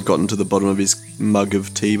probably have gotten to the bottom of his mug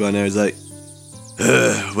of tea by now, Zach.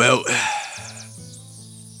 Well,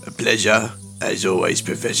 a pleasure, as always,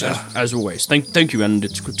 Professor. As always. Thank you, and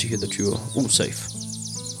it's good to hear that you're all safe.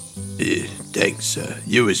 Yeah, thanks.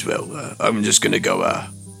 You as well. I'm just going to go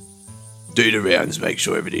do the rounds, make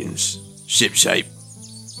sure everything's ship-shape.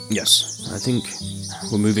 Yes, I think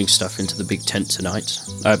we're moving stuff into the big tent tonight.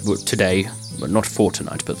 Today, well, not for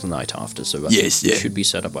tonight, but the night after. So it should be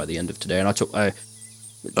set up by the end of today. And I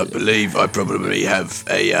believe I probably have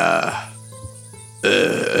a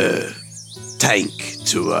tank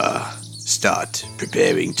to start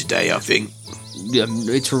preparing today, I think.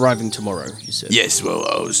 It's arriving tomorrow, you said. Yes, well,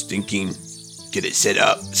 I was thinking get it set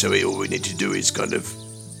up, so all we need to do is kind of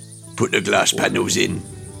put the glass panels in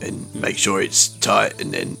and make sure it's tight,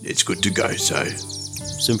 and then it's good to go, so...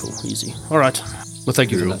 Simple, easy. All right. Well, thank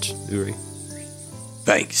you for that, Uri.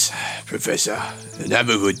 Thanks, Professor, and have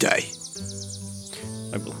a good day.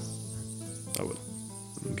 I will.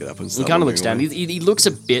 Get up and He start kind of walking looks down. away. He looks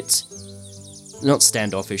a bit... Not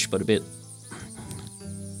standoffish, but a bit...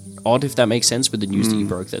 odd, if that makes sense, with the news that you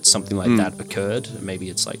broke, that something like that occurred. Maybe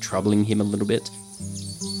it's, like, troubling him a little bit.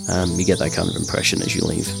 You get that kind of impression as you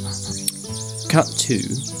leave. Cut to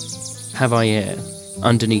Javier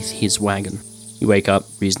underneath his wagon. You wake up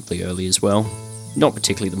reasonably early as well. Not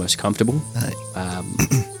particularly the most comfortable.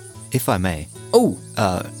 If I may. Oh!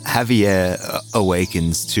 Javier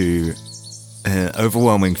awakens to an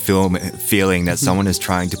overwhelming feeling that someone is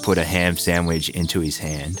trying to put a ham sandwich into his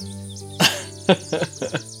hand.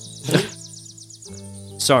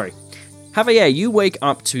 Sorry. Javier, you wake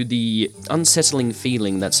up to the unsettling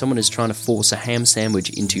feeling that someone is trying to force a ham sandwich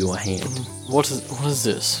into your hand. What is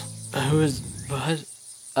this? Who is what?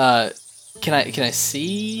 Can I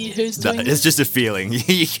see who's No, doing it's this? just a feeling.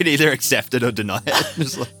 You can either accept it or deny it.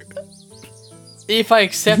 Just like, If I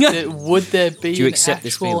accept it, would there be Do you an accept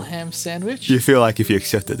this actual feeling? ham sandwich? you feel like if you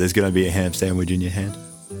accept it, there's going to be a ham sandwich in your hand.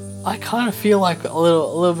 I kind of feel like a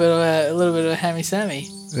little bit of a hammy sammy.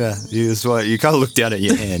 Yeah, you kind of look down at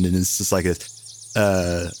your hand, and it's just like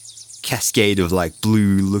a cascade of like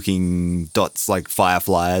blue-looking dots, like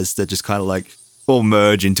fireflies that just kind of like all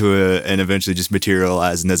merge into and eventually just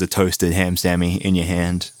materialize, and there's a toasted ham sammy in your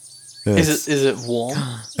hand. Yeah, Is it warm?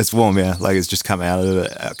 It's warm, yeah. Like it's just come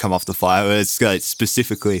off the fire. It's like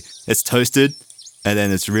specifically, it's toasted, and then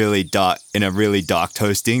it's really dark. In a really dark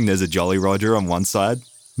toasting, there's a Jolly Roger on one side.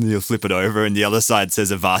 And you'll flip it over, and the other side says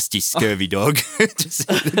a Vasti scurvy dog. Just-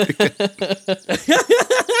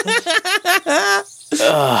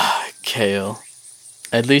 Kale.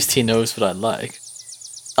 At least he knows what I like.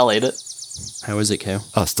 I'll eat it. How is it, Kale?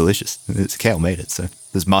 Oh, it's delicious. It's Kale made it, so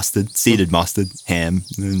there's mustard, seeded mustard, ham,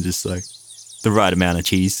 and just like the right amount of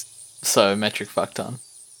cheese. So metric fuck ton.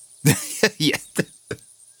 Yeah.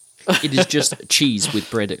 It is just cheese with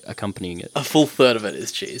bread accompanying it. A full third of it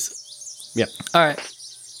is cheese. Yep. All right.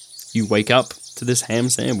 You wake up to this ham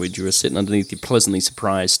sandwich. You are sitting underneath. You're pleasantly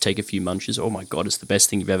surprised. Take a few munches. Oh my god, it's the best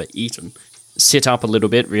thing you've ever eaten. Sit up a little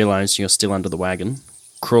bit. Realize you're still under the wagon.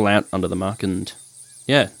 Crawl out under the muck and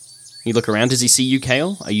yeah. You look around. Does he see you,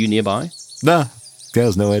 Kale? Are you nearby? Nah,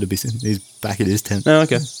 Kale's nowhere to be seen. He's back at his tent. No,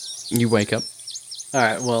 okay. You wake up. All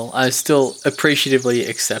right. Well, I still appreciatively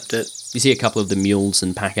accept it. You see a couple of the mules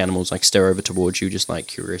and pack animals like stare over towards you, just like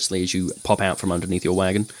curiously as you pop out from underneath your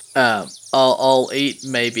wagon. I'll eat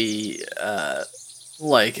maybe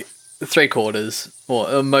like 3/4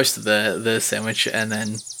 or most of the sandwich, and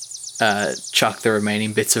then chuck the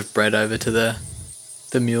remaining bits of bread over to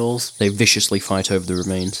the mules. They viciously fight over the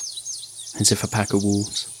remains, as if a pack of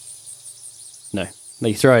wolves. No.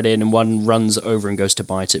 They throw it in and one runs over and goes to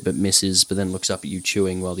bite it but misses, but then looks up at you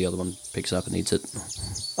chewing while the other one picks up and eats it.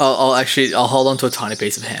 I'll hold on to a tiny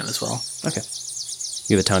piece of ham as well. Okay.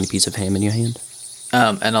 You have a tiny piece of ham in your hand.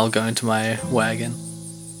 And I'll go into my wagon.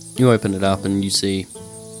 You open it up and you see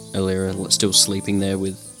Illyra still sleeping there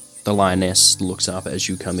with the lioness looks up as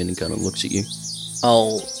you come in and kind of looks at you.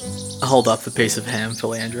 I'll hold up the piece of ham for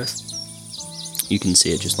Leandris. You can see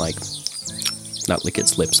it just like not lick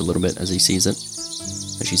its lips a little bit as he sees it.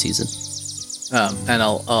 As she sees it. And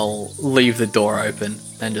I'll leave the door open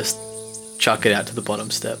and just chuck it out to the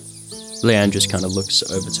bottom step. Leanne just kind of looks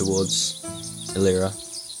over towards Illyra,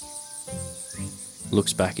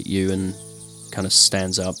 looks back at you and kind of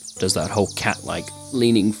stands up, does that whole cat like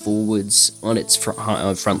leaning forwards on its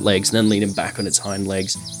front legs and then leaning back on its hind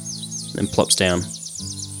legs, and then plops down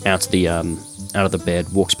out of the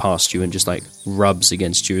bed, walks past you and just like rubs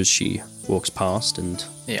against you as she walks past and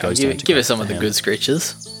goes down to give grab it some the of the ham. good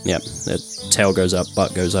screeches. Yep, the tail goes up,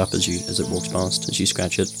 butt goes up as it walks past, as you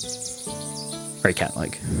scratch it. Very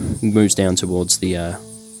cat-like. Moves down towards the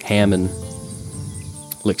ham and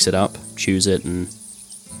licks it up, chews it, and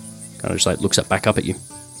kind of just like looks back up at you.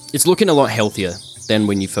 It's looking a lot healthier than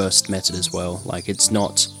when you first met it as well. Like, it's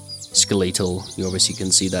not skeletal. You obviously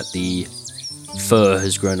can see that the fur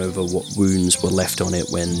has grown over what wounds were left on it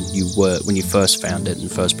when you first found it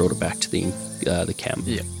and first brought it back to the camp.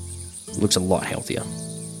 Yeah. It looks a lot healthier.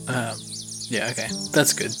 Yeah, okay.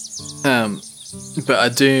 That's good. But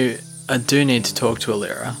I do need to talk to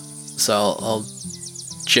Illyra, so I'll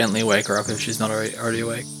gently wake her up if she's not already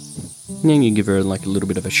awake. And then you give her like a little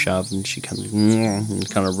bit of a shove and she kind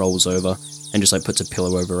of rolls over and just like puts a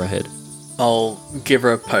pillow over her head. I'll give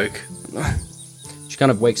her a poke. She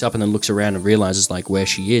kind of wakes up and then looks around and realizes like where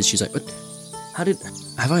she is. She's like, "What?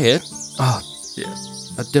 Have I hit? Oh, Yeah.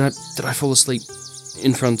 did I fall asleep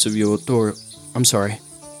in front of your door? I'm sorry."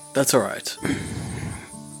 That's alright.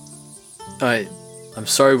 I'm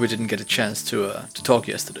sorry we didn't get a chance to talk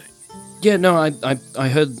yesterday. Yeah, no, I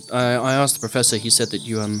heard. I asked the professor. He said that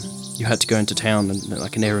you had to go into town and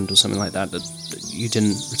like an errand or something like that. That you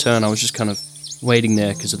didn't return. I was just kind of waiting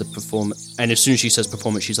there because of the performance. And as soon as she says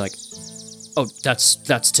performance, she's like, "Oh, that's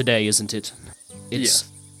today, isn't it?" It's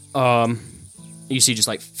You see just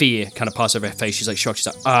like fear kind of pass over her face. She's like shocked. She's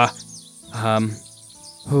like,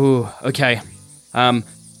 oh, okay.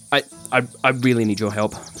 I really need your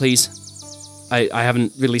help, please. I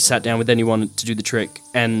haven't really sat down with anyone to do the trick,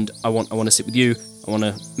 and I want to sit with you. I want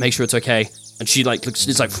to make sure it's okay. And she like looks,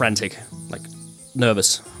 it's like frantic, like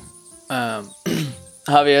nervous.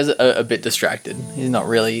 Javier's a bit distracted. He's not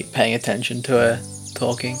really paying attention to her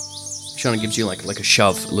talking. She kind of gives you like a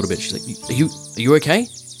shove a little bit. She's like, are you okay?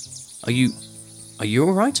 Are you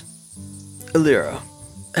all right? Alira,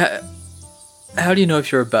 how do you know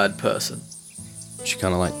if you're a bad person? She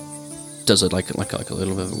kind of like does it like a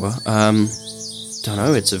little bit of what? Don't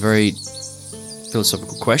know. It's a very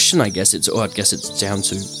philosophical question. I guess it's down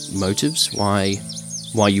to motives. Why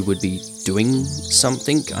you would be doing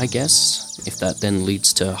something. I guess if that then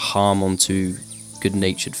leads to harm onto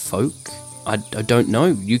good-natured folk. I don't know.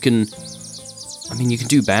 You can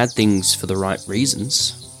do bad things for the right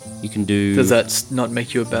reasons. You can do. Does that not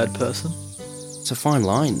make you a bad person? It's a fine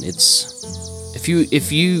line. It's if you.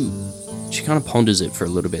 She kind of ponders it for a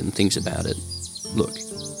little bit and thinks about it. Look,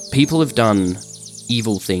 people have done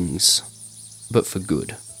evil things, but for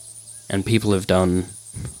good, and people have done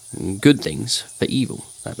good things for evil.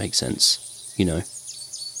 That makes sense. You know.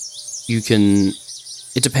 You can.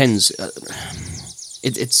 It depends.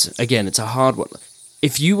 It's a hard one.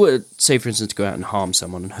 If you were, say, for instance, to go out and harm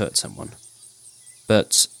someone and hurt someone,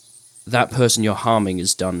 but that person you're harming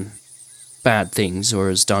has done bad things or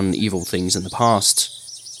has done evil things in the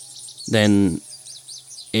past, then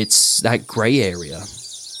it's that grey area.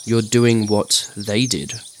 You're doing what they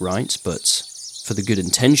did, right? But for the good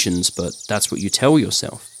intentions, but that's what you tell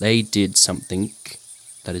yourself. They did something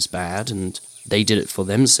that is bad and they did it for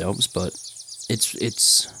themselves, but it's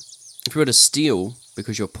if you were to steal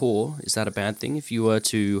because you're poor, is that a bad thing? If you were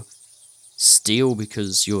to steal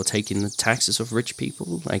because you're taking the taxes of rich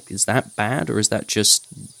people, like, is that bad, or is that just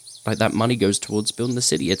like that money goes towards building the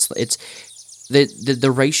city? It's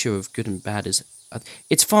the ratio of good and bad is.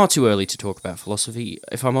 It's far too early to talk about philosophy,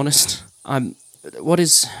 if I'm honest.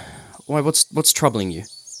 What's troubling you?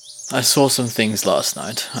 I saw some things last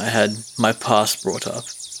night. I had my past brought up.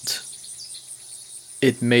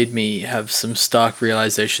 It made me have some stark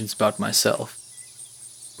realizations about myself.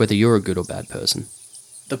 Whether you're a good or bad person.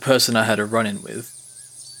 The person I had a run-in with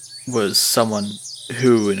was someone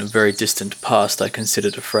who, in a very distant past, I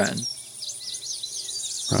considered a friend.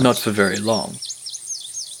 Right. Not for very long.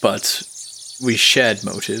 But we shared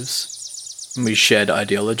motives. We shared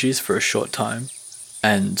ideologies for a short time.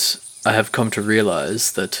 And I have come to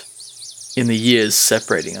realize that in the years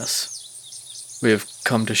separating us, we have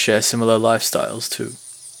come to share similar lifestyles too.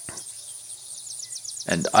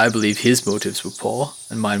 And I believe his motives were poor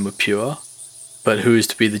and mine were pure, but who is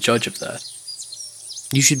to be the judge of that?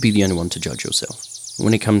 You should be the only one to judge yourself.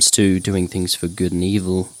 When it comes to doing things for good and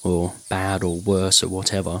evil, or bad or worse or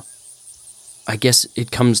whatever, I guess it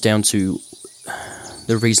comes down to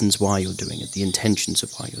the reasons why you're doing it, the intentions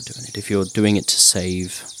of why you're doing it. If you're doing it to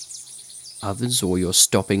save others, or you're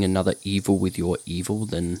stopping another evil with your evil,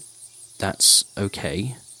 then that's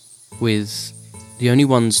okay. With the only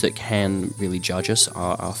ones that can really judge us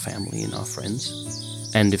are our family and our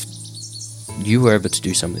friends. And if you were ever to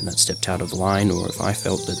do something that stepped out of the line, or if I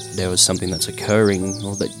felt that there was something that's occurring,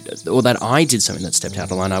 or that I did something that stepped out of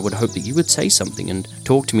the line, I would hope that you would say something and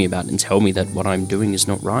talk to me about it and tell me that what I'm doing is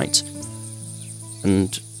not right.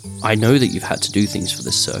 And I know that you've had to do things for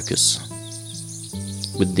this circus.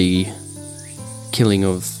 With the killing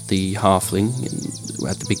of the halfling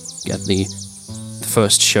at the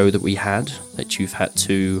first show that we had, that you've had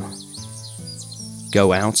to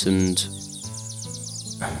go out and,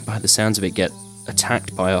 by the sounds of it, get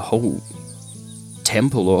attacked by a whole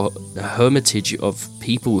temple or a hermitage of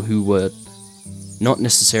people who were not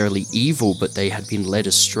necessarily evil, but they had been led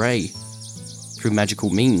astray through magical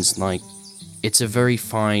means. Like, it's a very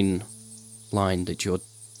fine line that you're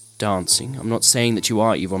dancing. I'm not saying that you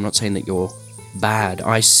are evil, I'm not saying that you're bad.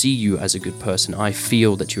 I see you as a good person. I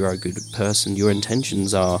feel that you are a good person. Your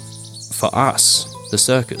intentions are for us, the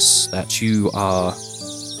circus, that you are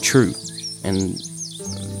true. And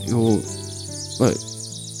you're... Look,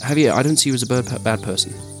 Javier, I don't see you as a bad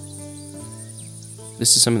person.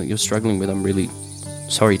 This is something that you're struggling with. I'm really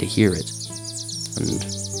sorry to hear it. And...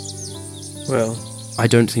 Well... I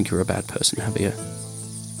don't think you're a bad person, Javier.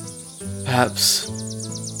 Perhaps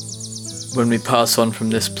when we pass on from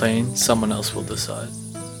this plane, someone else will decide.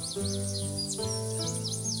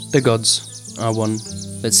 The gods are one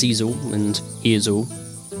that sees all and hears all.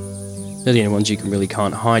 They're the only ones you really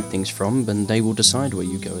can't hide things from, and they will decide where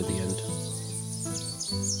you go at the end.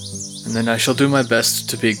 And then I shall do my best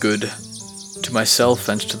to be good to myself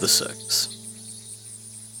and to the circus.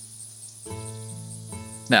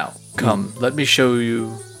 Now, come, let me show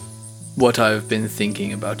you what I've been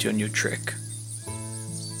thinking about your new trick.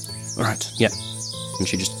 Alright, yeah. And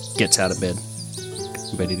she just gets out of bed,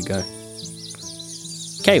 ready to go.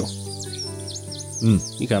 Kale.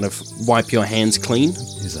 You kind of wipe your hands clean.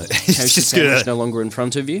 He's like, Toasted just sandwich gonna... no longer in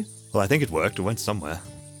front of you. Well, I think it worked. It went somewhere.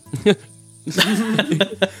 You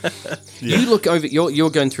look over. You're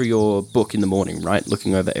going through your book in the morning, right?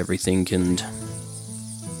 Looking over everything and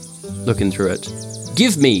looking through it.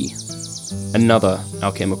 Give me another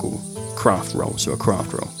alchemical craft roll. So a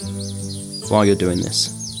craft roll while you're doing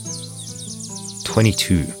this.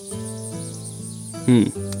 22.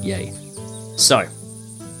 Yay. So,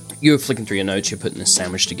 you're flicking through your notes, you're putting this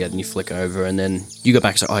sandwich together, and you flick over, and then you go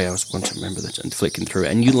back and say, oh yeah, I was wanting to remember that, and flicking through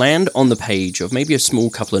it, and you land on the page of maybe a small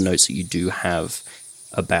couple of notes that you do have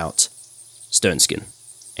about Sternskin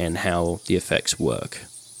and how the effects work.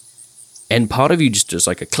 And part of you just does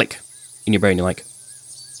like a click in your brain, you're like,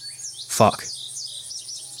 fuck.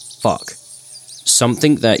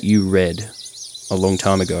 Something that you read a long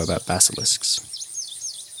time ago about basilisks.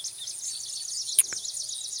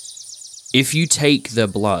 If you take their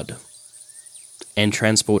blood and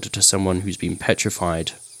transport it to someone who's been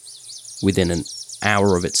petrified within an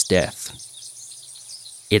hour of its death,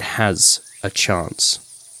 it has a chance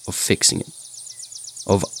of fixing it,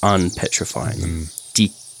 of unpetrifying them,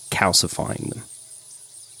 decalcifying them.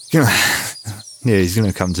 Yeah, he's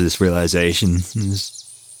gonna come to this realization.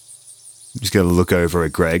 He's gonna look over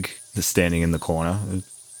at Greg, that's standing in the corner.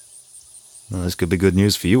 Well, this could be good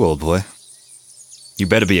news for you, old boy. You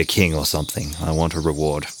better be a king or something. I want a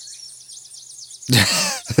reward.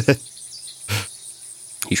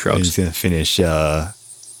 He shrugs. He's gonna finish,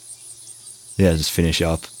 just finish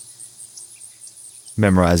up.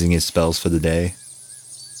 Memorizing his spells for the day.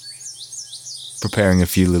 Preparing a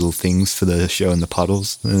few little things for the show in the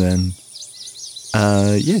puddles. And then,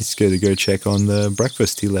 he's going to go check on the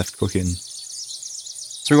breakfast he left cooking.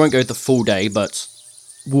 So we won't go the full day, but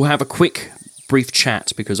we'll have a quick, brief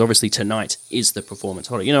chat, because obviously tonight is the performance.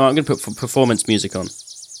 Hold on, I'm going to put performance music on,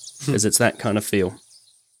 because it's that kind of feel.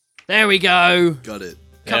 There we go. Got it.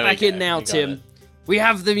 Come back in now, Tim. We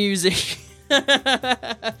have the music.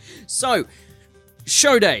 So,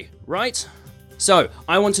 show day, right? So,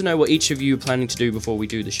 I want to know what each of you are planning to do before we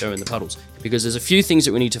do the show in the puddles, because there's a few things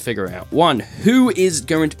that we need to figure out. One, who is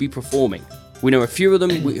going to be performing? We know a few of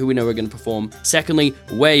them who we know are going to perform. Secondly,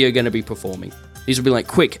 where you're going to be performing. These will be like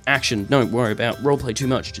quick action, don't worry about roleplay too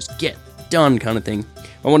much, just get done kind of thing.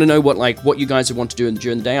 I want to know what you guys would want to do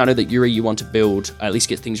during the day. I know that Yuri, you want to build, at least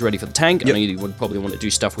get things ready for the tank. Yep. I know you would probably want to do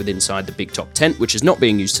stuff with inside the big top tent, which is not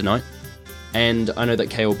being used tonight. And I know that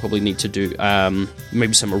Kay will probably need to do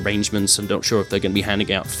maybe some arrangements. I'm not sure if they're going to be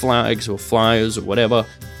handing out flags or flyers or whatever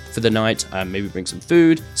for the night. Maybe bring some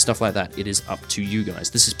food, stuff like that. It is up to you guys.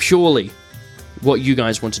 This is purely what you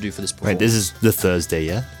guys want to do for this performance. Wait, this is the Thursday,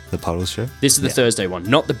 yeah? The Puddles show? This is the Thursday one,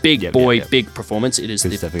 not the big big performance. It is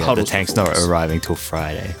the Puddles. The tank's not arriving till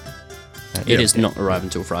Friday. It is not arriving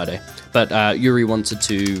until Friday. But Yuri wanted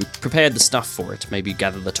to prepare the stuff for it, maybe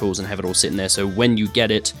gather the tools and have it all sitting there, so when you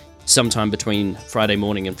get it, sometime between Friday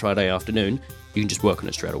morning and Friday afternoon, you can just work on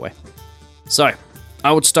it straight away. So,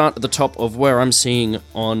 I would start at the top of where I'm seeing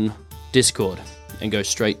on Discord and go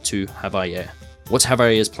straight to Havayer. What's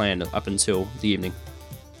Havayer's plan up until the evening?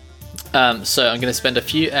 So I'm going to spend a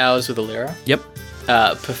few hours with Alira. Yep.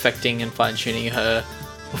 Perfecting and fine-tuning her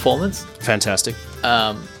performance. Fantastic.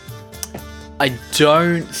 I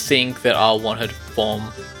don't think that I'll want her to perform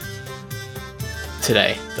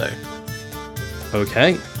today, though.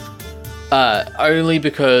 Okay. Only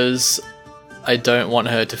because I don't want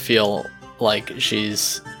her to feel like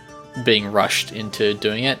she's being rushed into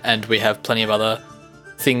doing it, and we have plenty of other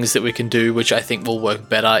things that we can do, which I think will work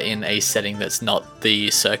better in a setting that's not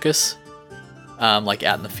the circus, like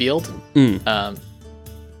out in the field.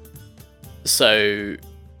 So,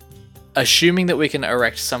 assuming that we can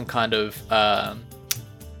erect some kind of,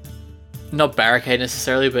 not barricade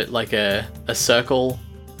necessarily, but like a circle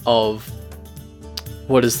of,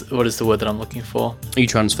 what is the word that I'm looking for? Are you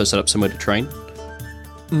trying to set up somewhere to train?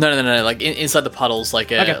 No. Like inside the puddles,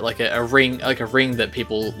 like a ring that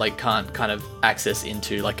people like can't kind of access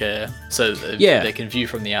into, they can view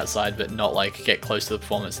from the outside, but not like get close to the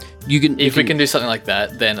performance. If we can do something like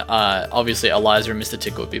that, then obviously Eliza and Mr.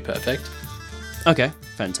 Tickle would be perfect. Okay,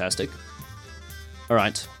 fantastic. All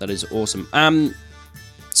right, that is awesome.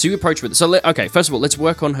 So you approach with it. So first of all, let's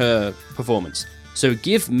work on her performance. So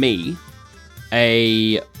give me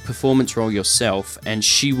a performance roll yourself, and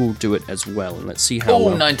she will do it as well. And let's see how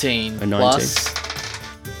well. 19 plus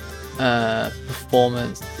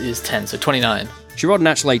performance is 10, so 29. She rolled a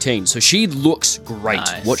natural 18, so she looks great.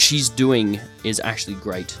 Nice. What she's doing is actually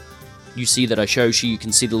great. You see that you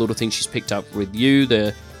can see the little things she's picked up with you,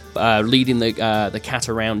 the leading the cat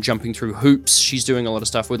around, jumping through hoops. She's doing a lot of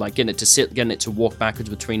stuff with like getting it to sit, getting it to walk backwards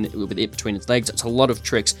between its legs. It's a lot of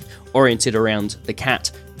tricks oriented around the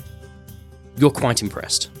cat. You're quite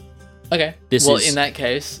impressed. Okay. In that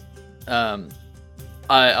case,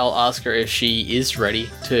 I'll ask her if she is ready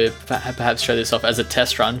to perhaps show this off as a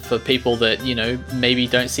test run for people that, maybe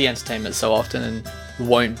don't see entertainment so often and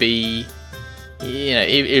won't be,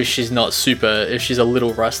 if she's a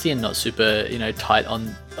little rusty and not super, tight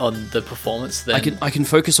on the performance, then I can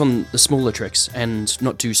focus on the smaller tricks and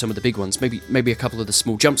not do some of the big ones. Maybe a couple of the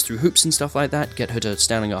small jumps through hoops and stuff like that. Get her to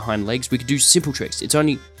stand on her hind legs. We could do simple tricks. It's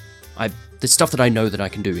only the stuff that I know that I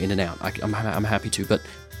can do in and out. I'm happy to, but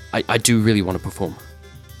I do really want to perform.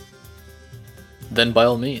 Then by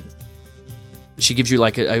all means. She gives you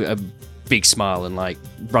like a big smile and like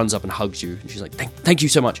runs up and hugs you. And she's like, "Thank you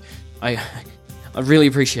so much. I really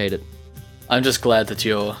appreciate it." I'm just glad that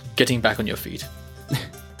you're getting back on your feet.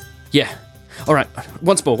 Yeah. All right.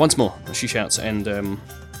 Once more. She shouts, and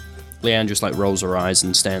Leanne just like rolls her eyes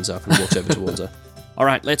and stands up and walks over towards her. All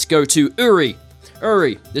right, let's go to Uri.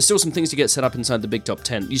 Uri, there's still some things to get set up inside the Big Top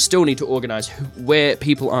tent. You still need to organize where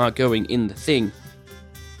people are going in the thing.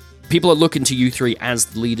 People are looking to you three as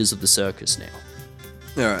the leaders of the circus now.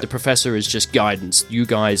 All right. The professor is just guidance. You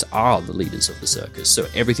guys are the leaders of the circus, so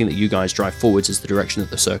everything that you guys drive forwards is the direction that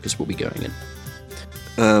the circus will be going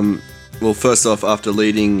in. Well, first off, after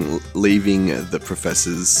leaving the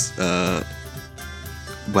professor's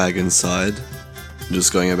wagon side,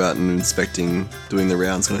 just going about and inspecting, doing the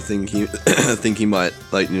rounds kind of thing, I think he might,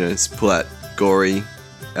 pull out Gory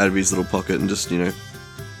out of his little pocket and just,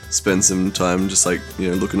 spend some time just,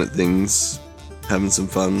 looking at things, having some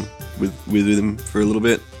fun with him for a little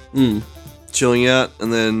bit. Chilling out,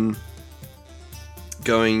 and then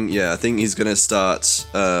going, I think he's going to start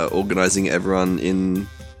organizing everyone in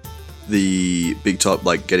the Big Top,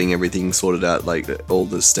 getting everything sorted out, all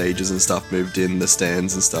the stages and stuff moved in, the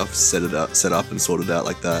stands and stuff set up and sorted out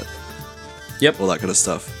like that. Yep. All that kind of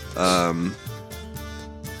stuff.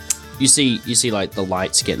 You see the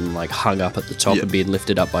lights getting hung up at the top and being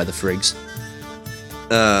lifted up by the frigs.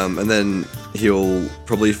 And then he'll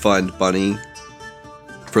probably find Bunny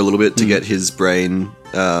for a little bit to get his brain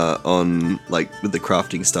on, with the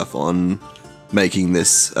crafting stuff on making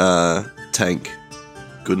this tank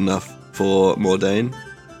good enough for Mordain.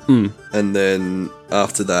 And then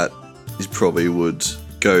after that, he probably would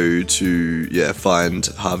go to find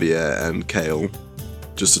Javier and Kale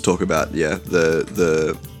just to talk about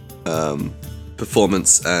the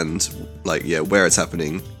performance and where it's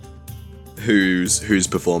happening, who's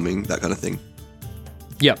performing, that kind of thing.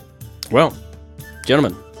 Yep. Well,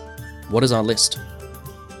 gentlemen, what is our list?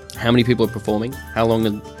 How many people are performing? How long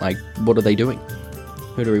and what are they doing?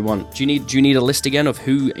 Who do we want? Do you need a list again of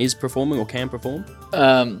who is performing or can perform?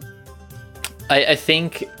 I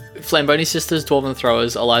think Flamboni Sisters, Dwarven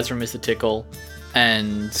Throwers, Eliza and Mr. Tickle,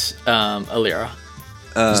 and Alira.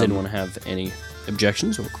 Does anyone have any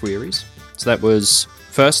objections or queries? So that was,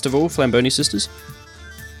 first of all, Flamboni Sisters?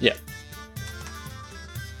 Yeah.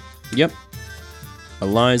 Yep.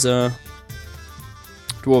 Eliza.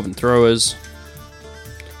 Dwarven Throwers.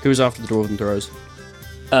 Who's after the Dwarven Throwers?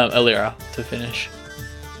 Alira to finish.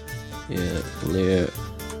 Yeah,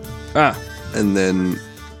 Alira. And then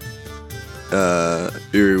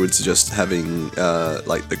Uri would suggest having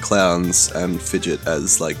the clowns and Fidget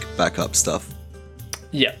as backup stuff.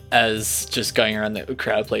 Yeah, as just going around the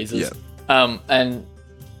crowd pleasers. Yeah. And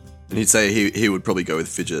he'd say he would probably go with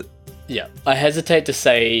Fidget. Yeah, I hesitate to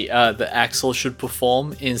say that Axel should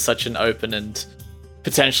perform in such an open and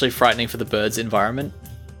potentially frightening for the birds environment.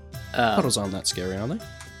 Puddles aren't that scary, are they?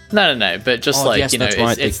 No, but just yes, that's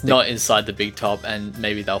right. it's not inside the Big Top, and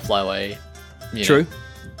maybe they'll fly away. True.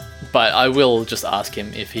 But I will just ask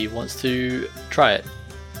him if he wants to try it.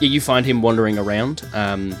 Yeah, you find him wandering around.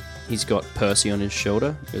 He's got Percy on his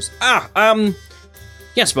shoulder. He goes,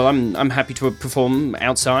 yes, well, I'm happy to perform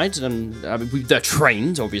outside, and they're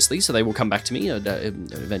trained, obviously, so they will come back to me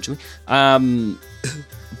eventually.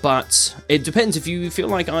 But it depends. If you feel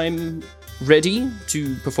like I'm ready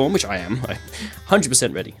to perform, which I am,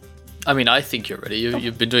 100% ready. I mean, I think you're ready.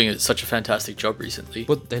 You've been doing such a fantastic job recently.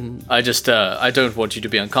 But then I just I don't want you to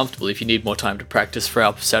be uncomfortable. If you need more time to practice for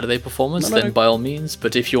our Saturday performance, then by all means.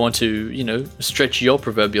 But if you want to, stretch your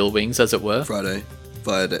proverbial wings, as it were. Friday.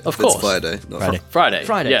 Of course. It's Friday. Not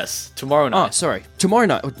Friday. Yes. Tomorrow night. Oh, sorry. Tomorrow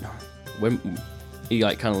night. When he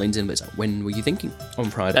kind of leans in, but it's when were you thinking on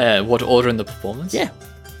Friday? What order in the performance? Yeah.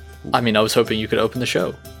 I mean, I was hoping you could open the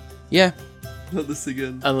show. Yeah. Not this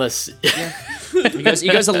again. Unless... You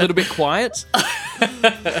guys are a little bit quiet.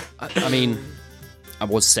 I mean, I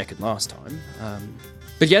was second last time.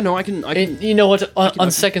 But yeah, no, I can... You know what?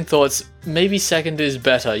 On second thoughts, maybe second is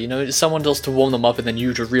better. Someone else to warm them up and then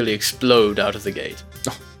you to really explode out of the gate.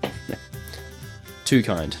 Oh, yeah. Too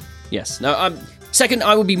kind. Yes. No, Second,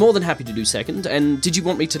 I would be more than happy to do second. And did you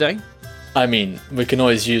want me today? I mean, we can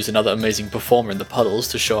always use another amazing performer in the puddles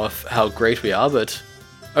to show off how great we are, but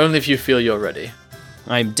only if you feel you're ready.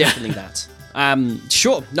 I'm definitely that.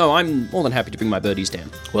 Sure. No, I'm more than happy to bring my birdies down.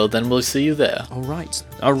 Well, then we'll see you there. All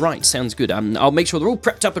right. Sounds good. I'll make sure they're all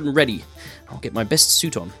prepped up and ready. I'll get my best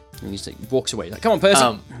suit on. And he walks away. Like, come on,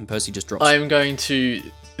 Percy. And Percy just drops. I'm going to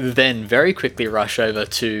then very quickly rush over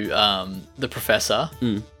to the professor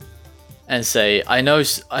and say, I know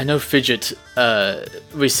Fidget.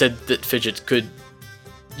 We said that Fidget could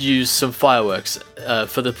use some fireworks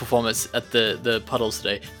for the performance at the puddles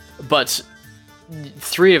today, but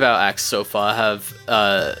 3 of our acts so far have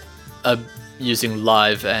are using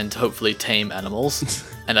live and hopefully tame animals,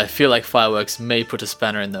 and I feel like fireworks may put a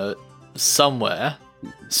spanner in the somewhere.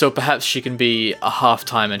 So perhaps she can be a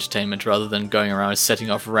half-time entertainment rather than going around setting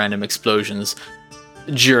off random explosions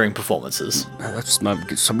during performances. That's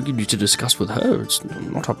something you need to discuss with her. It's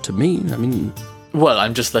not up to me. I mean... Well,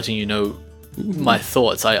 I'm just letting you know my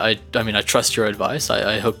thoughts. I mean, I trust your advice.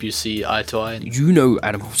 I hope you see eye to eye. You know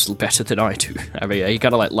animals better than I do. I mean, he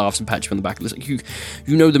kind of like laughs and pats you on the back. Like, you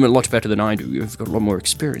know them a lot better than I do. You've got a lot more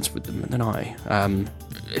experience with them than I.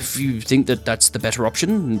 If you think that that's the better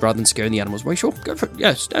option, rather than scaring the animals away, sure, go for it.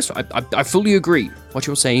 Yes, I fully agree. What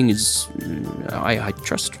you're saying is, I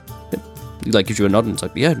trust. He like gives you a nod and it's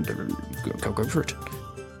like, yeah, go for it.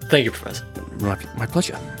 Thank you, Professor. My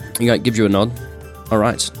pleasure. He like gives you a nod. All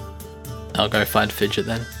right. I'll go find Fidget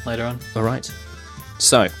then later on. All right.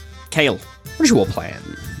 So, Kale, what is your plan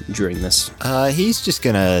during this? He's just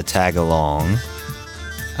gonna tag along,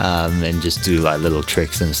 and just do like little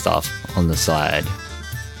tricks and stuff on the side.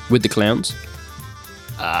 With the clowns?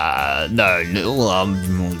 No,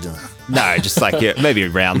 just like maybe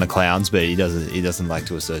around the clowns, but he doesn't like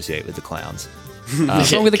to associate with the clowns.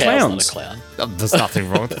 What's wrong with the Kale's clowns? not a clown. There's nothing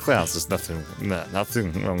wrong with the clowns. There's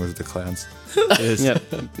nothing wrong with the clowns.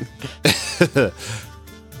 Yep.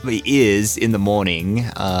 He is in the morning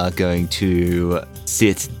going to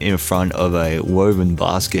sit in front of a woven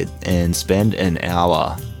basket and spend an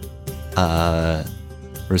hour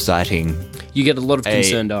reciting. You get a lot of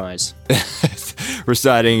concerned eyes.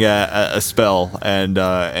 Reciting a spell and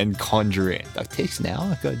conjuring. It takes an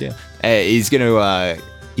hour. Goddamn. He's gonna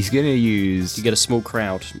use. You get a small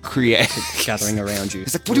crowd gathering around you.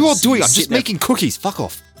 He's like, "What are you all doing? I'm just making cookies. Fuck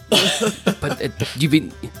off." But you've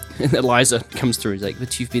been. Eliza comes through. He's like,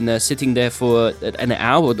 but you've been sitting there for an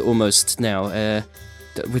hour almost now. We're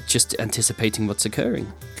just anticipating what's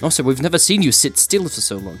occurring. Also, we've never seen you sit still for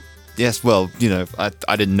so long. Yes, well,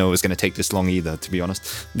 I didn't know it was going to take this long either, to be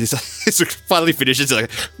honest. It's finally finishes, like,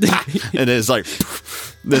 and there's like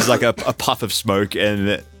a puff of smoke,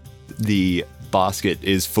 and the basket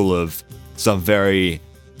is full of some very,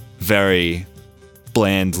 very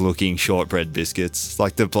bland-looking shortbread biscuits.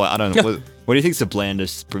 Like I don't know, what do you think's the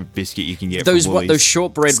blandest biscuit you can get? Those from Woolies? those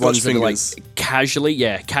shortbread Scotch ones fingers. that are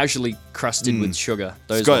like casually crusted with sugar.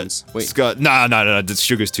 Those ones. Wait. No, the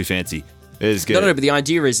sugar's too fancy. It's good. No, but the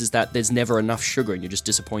idea is that there's never enough sugar and you're just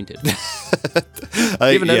disappointed.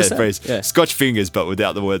 Even notice that? Yeah. Scotch fingers, but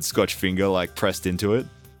without the word Scotch finger like pressed into it.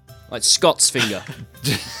 Like Scott's finger.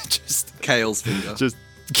 just Kale's finger. just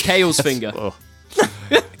Kale's finger. oh.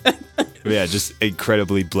 Yeah, just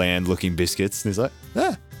incredibly bland looking biscuits. And he's like,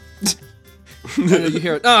 You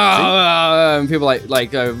hear it. And people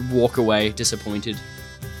walk away disappointed.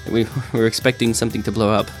 We were expecting something to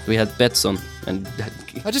blow up. We had bets on, and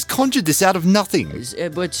I just conjured this out of nothing.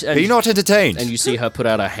 Are you not entertained? And you see her put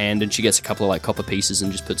out her hand, and she gets a couple of copper pieces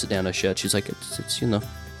and just puts it down her shirt. She's like, it's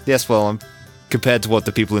Yes, well, compared to what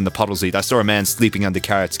the people in the puddles eat, I saw a man sleeping under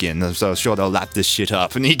carrot skin, so I was sure they'll lap this shit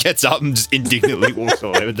up. And he gets up and just indignantly walks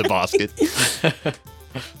away with the basket.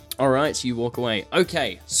 All right, so you walk away.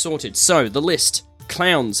 Okay, sorted. So the list: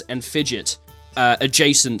 clowns and Fidget.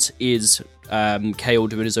 Adjacent is Kale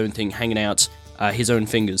doing his own thing, hanging out his own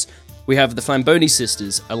fingers. We have the Flamboni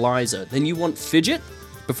sisters, Eliza. Then you want Fidget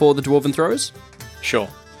before the Dwarven Throwers? Sure.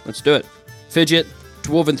 Let's do it. Fidget,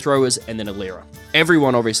 Dwarven Throwers, and then Alira.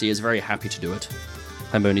 Everyone obviously is very happy to do it.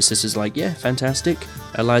 Flamboni sisters like, yeah, fantastic.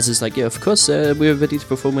 Eliza's like, yeah, of course, we're ready to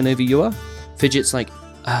perform whenever you are. Fidget's like,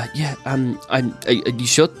 are you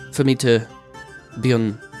sure for me to be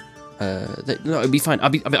on? No, it'll be fine.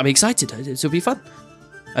 I'm excited. It'll be fun.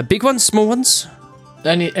 Big ones, small ones.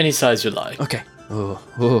 Any size you like. Okay. Oh.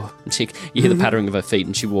 You hear the pattering of her feet,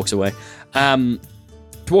 and she walks away.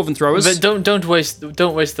 Dwarven Throwers. But don't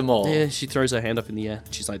waste them all. Yeah, she throws her hand up in the air.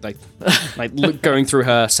 She's like going through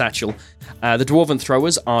her satchel. The Dwarven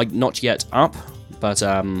Throwers are not yet up, but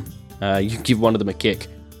you give one of them a kick.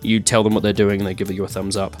 You tell them what they're doing, and they give you a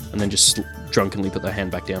thumbs up, and then just drunkenly put their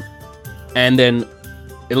hand back down. And then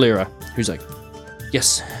Illyra, who's like,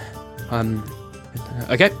 yes,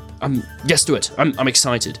 okay, yes, do it. I'm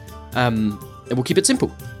excited. And we'll keep it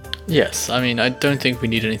simple. Yes, I mean, I don't think we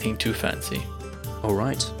need anything too fancy. All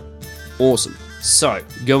right. Awesome. So,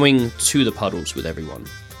 going to the puddles with everyone.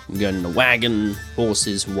 We're going in a wagon,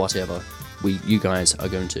 horses, whatever. You guys are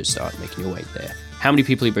going to start making your way there. How many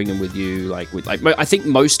people are you bringing with you? I think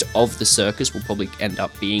most of the circus will probably end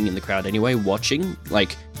up being in the crowd anyway, watching,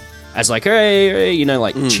 as hey,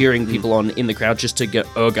 cheering people on in the crowd just to get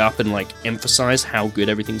erg up and emphasize how good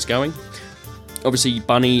everything's going. Obviously,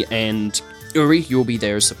 Bunny and Uri, you'll be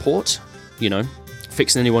there as support,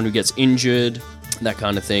 fixing anyone who gets injured, that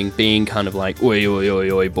kind of thing, being kind of oi, oi,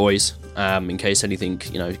 oi, oi, boys, in case anything,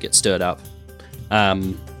 gets stirred up.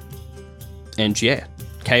 And yeah,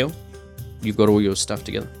 Kale, you've got all your stuff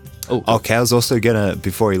together. Oh, Kale's also gonna,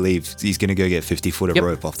 before he leaves, he's gonna go get 50 foot of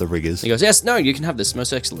rope off the riggers. He goes, yes, no, you can have this,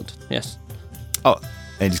 most excellent, yes. Oh,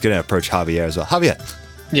 and he's gonna approach Javier as well. Javier!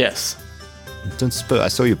 Yes. I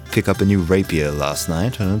saw you pick up a new rapier last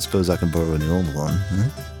night. I don't suppose I can borrow an old one. Huh?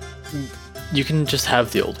 You can just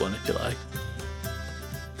have the old one if you like.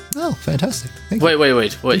 Oh, fantastic. Thank you.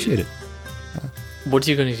 Wait. Appreciate it. What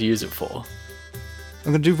are you going to use it for?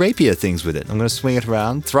 I'm going to do rapier things with it. I'm going to swing it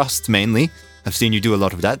around, thrust mainly. I've seen you do a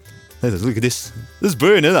lot of that. Look at this. This is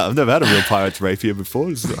brilliant, isn't it? I've never had a real pirate's rapier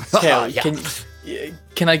before. Kale,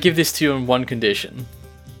 can I give this to you on one condition?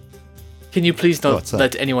 Can you please not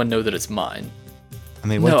let anyone know that it's mine? I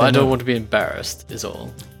mean, no, I don't want to be embarrassed, is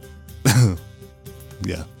all.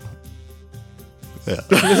 Yeah.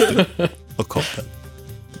 I'll cop that.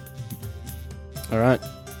 All right.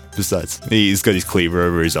 Besides, he's got his cleaver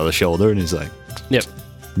over his other shoulder and he's like, yep.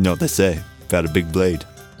 You know what they say about a big blade?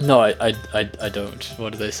 No, I don't.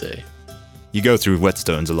 What do they say? You go through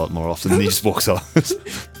whetstones a lot more often than he just walks off.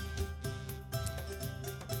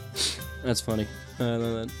 That's funny.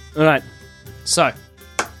 All right. So,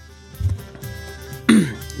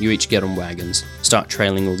 you each get on wagons, start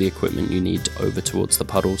trailing all the equipment you need over towards the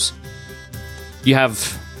puddles. You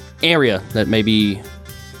have area that maybe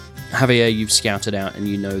Javier you've scouted out, and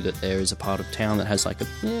you know that there is a part of town that has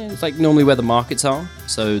it's like normally where the markets are,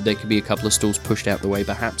 so there could be a couple of stalls pushed out the way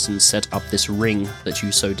perhaps and set up this ring that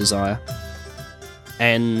you so desire.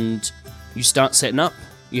 And you start setting up.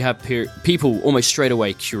 You have people almost straight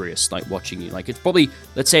away curious, watching you. It's probably,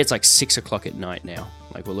 let's say it's 6 o'clock at night now.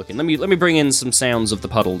 We're looking. Let me bring in some sounds of the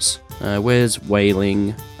puddles. Where's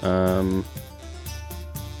wailing?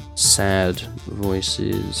 Sad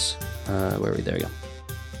voices. Where are we? There we go.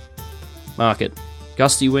 Market.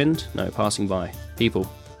 Gusty wind? No, passing by. People.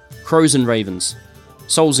 Crows and ravens.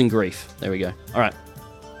 Souls in grief. There we go. Alright.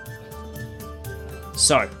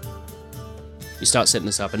 So, you start setting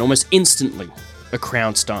this up, and almost instantly, a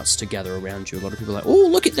crowd starts to gather around you. A lot of people are oh,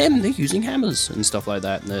 look at them, they're using hammers and stuff like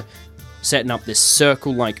that, and they're setting up this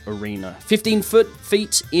circle-like arena. 15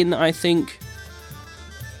 feet in, I think,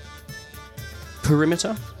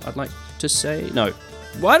 perimeter, I'd like to say. No.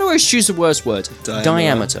 Why do I always choose the worst word?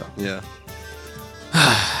 Diameter. Yeah.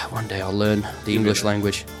 One day I'll learn the English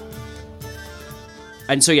language.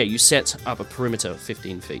 And so, yeah, you set up a perimeter of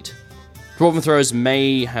 15 feet. Dwarven throwers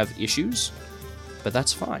may have issues, but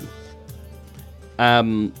that's fine.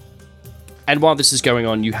 And while this is going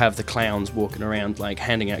on, you have the clowns walking around,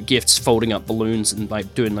 handing out gifts, folding up balloons, and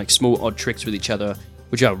doing small odd tricks with each other,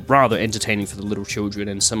 which are rather entertaining for the little children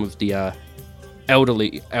and some of the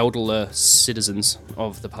elderly citizens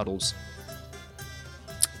of the puddles.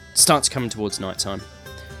 It starts coming towards nighttime.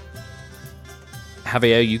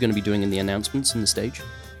 Javier, are you going to be doing in the announcements in the stage?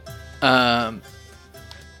 Yeah,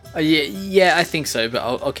 I think so, but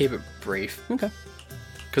I'll keep it brief. Okay.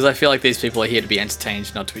 Because I feel like these people are here to be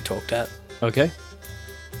entertained, not to be talked at. Okay.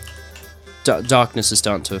 Darkness is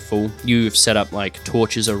starting to fall. You've set up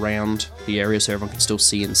torches around the area so everyone can still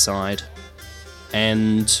see inside.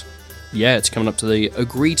 And yeah, it's coming up to the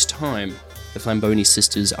agreed time. The Flamboni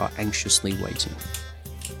sisters are anxiously waiting.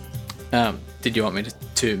 Did you want me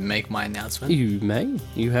to make my announcement? You may.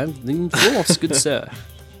 You have the force, good sir.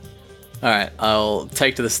 Alright, I'll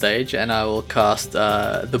take to the stage and I will cast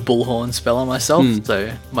the bullhorn spell on myself,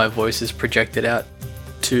 so my voice is projected out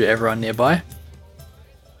to everyone nearby.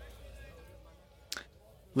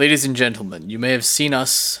 Ladies and gentlemen, you may have seen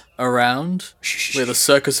us around. We're the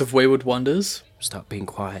Circus of Wayward Wonders. Start being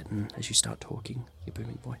quiet and as you start talking, your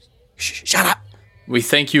booming voice. Shut up! We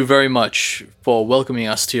thank you very much for welcoming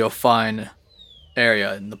us to your fine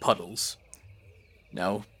area in the puddles.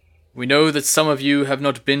 Now, we know that some of you have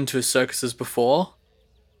not been to circuses before,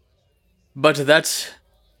 but that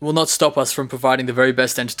will not stop us from providing the very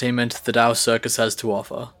best entertainment that our circus has to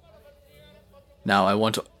offer. Now, I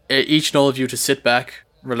want each and all of you to sit back,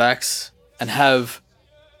 relax, and have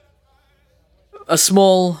a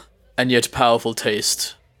small and yet powerful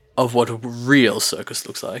taste of what a real circus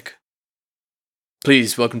looks like.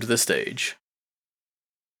 Please welcome to the stage.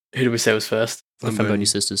 Who do we say was first? The Flamboni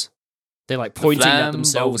sisters. They're like pointing at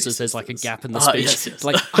themselves as there's like a gap in the speech. Yes.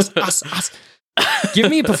 Like, us. Give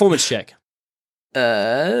me a performance check.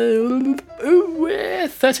 13.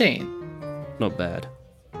 Not bad.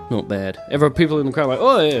 Not bad. Everyone, people in the crowd are like,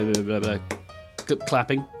 oh, yeah, blah, blah, blah.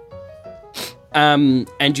 Clapping.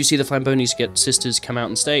 And you see the Flamboni sisters come out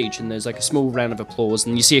on stage, and there's like a small round of applause,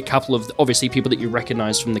 and you see a couple of, obviously, people that you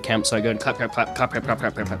recognize from the campsite going clap, clap, clap, clap, clap, clap,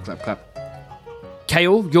 clap, clap, clap, clap, clap.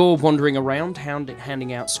 Kale, you're wandering around,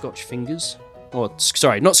 handing out Scotch fingers. Or,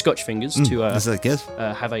 sorry, not Scotch fingers, to Is that good?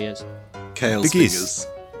 Havayers. Kale's Biggies. fingers.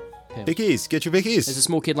 Bickies, get your There's bickies. a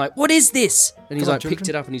small kid like, what is this? And he's Come on, like, picked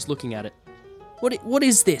children. it up and he's looking at it. What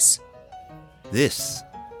is this? This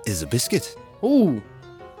is a biscuit. Ooh.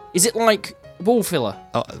 Is it like wall filler?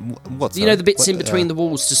 What's You know the bits in between the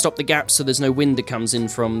walls to stop the gaps so there's no wind that comes in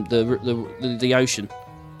from the ocean?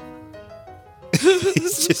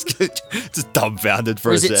 He's just dumbfounded for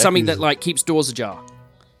Or a is sec. it something that like keeps doors ajar?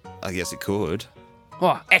 I guess it could.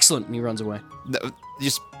 Oh, excellent. And he runs away. No,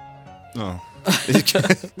 just. Oh.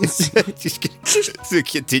 just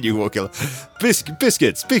continue walking.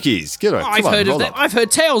 Biscuits, bickies. Get on. I've come on, heard of roll that. up. I've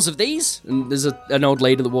heard tales of these. And there's an old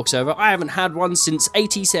lady that walks over. I haven't had one since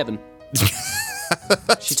 87.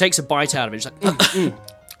 She takes a bite out of it. She's like,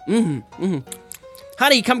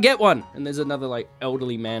 honey, come get one. And there's another like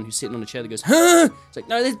elderly man who's sitting on a chair that goes, huh? It's like,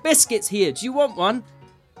 no, there's biscuits here. Do you want one?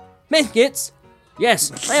 Biscuits?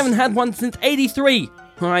 Yes, I haven't had one since 83.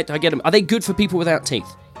 All right, I get them. Are they good for people without teeth?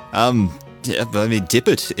 Yeah, but I mean, dip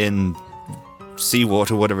it in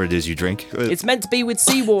seawater, whatever it is you drink. It's meant to be with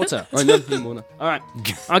seawater. I know seawater. All right,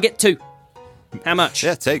 I'll get 2. How much?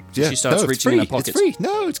 Yeah, take. Yeah. She starts no, it's reaching in her free. pockets. It's free.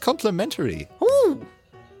 No, it's complimentary. Ooh.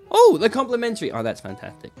 Oh, they're complimentary. Oh, that's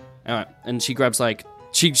fantastic. All right, and she grabs like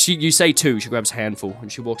you say 2. She grabs a handful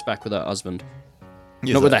and she walks back with her husband.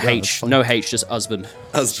 Yes, Not with a yeah, that's H. fine. No H, just husband.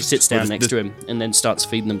 Husband. She sits down Well, next to him and then starts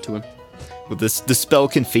feeding them to him. Well, the spell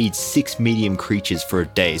can feed 6 medium creatures for a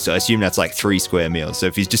day, so I assume that's like 3 square meals. So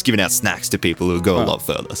if he's just giving out snacks to people, it'll go a lot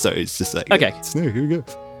further. So it's just like, Okay. here we go.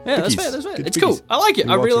 Yeah, that's Bickies. fair. That's fair. Good It's bickies. cool. I like it.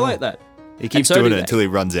 I Walks really around. like that. He keeps so do doing it they. until he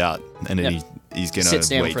runs out, and then Yep. he's gonna Sits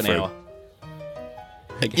down wait for an hour.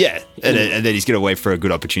 Yeah, and then he's gonna wait for a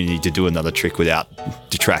good opportunity to do another trick without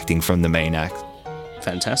detracting from the main act.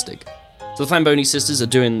 Fantastic. So the Flamboni sisters are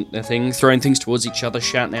doing their thing, throwing things towards each other,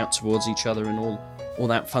 shouting out towards each other, and all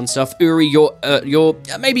that fun stuff. Uri, you're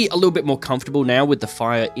maybe a little bit more comfortable now with the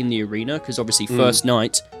fire in the arena because obviously first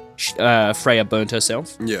night Freya burnt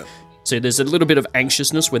herself. Yeah. So there's a little bit of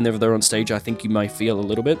anxiousness whenever they're on stage. I think you may feel a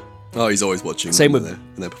little bit. Oh, he's always watching. Same when with-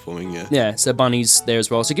 they're performing. Yeah. Yeah. So Bunny's there as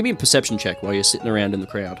well. So give me a perception check while you're sitting around in the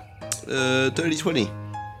crowd. Dirty 20.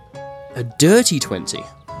 A dirty 20.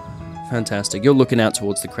 Fantastic. You're looking out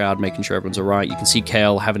towards the crowd, making sure everyone's all right. You can see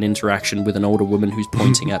Kale have an interaction with an older woman who's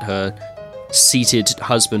pointing at her seated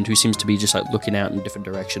husband, who seems to be just like looking out in a different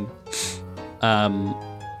direction.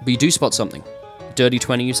 But you do spot something. Dirty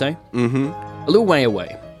 20, you say? Mm-hmm. A little way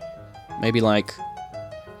away. Maybe like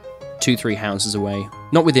 2-3 houses away.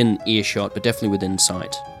 Not within earshot, but definitely within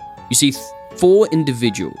sight. You see 4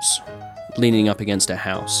 individuals leaning up against a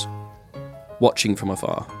house, watching from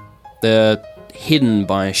afar. They're hidden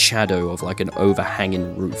by a shadow of like an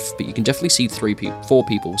overhanging roof, but you can definitely see 4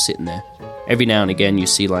 people sitting there. Every now and again you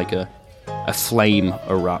see like a flame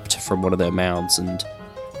erupt from one of their mouths,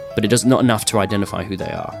 but it does not enough to identify who they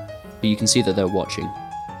are. But you can see that they're watching.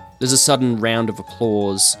 There's a sudden round of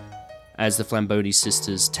applause as the Flamboni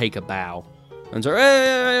sisters take a bow and say,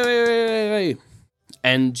 hey.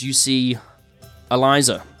 And you see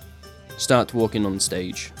Eliza start to walk in on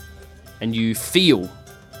stage, and you feel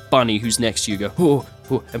Bunny, who's next to you, go,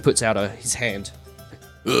 oh, and puts out his hand.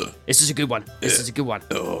 Ugh. This is a good one. This is a good one.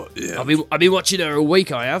 Oh, yeah. I've been watching her a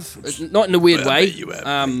week. I have, not in a weird Well, I way. bet you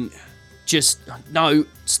have, mate. Just no,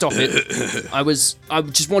 stop it. I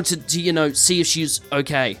just wanted to, see if she's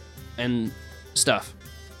okay and stuff.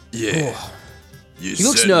 Yeah. You He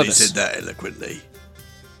looks certainly nervous. said that eloquently.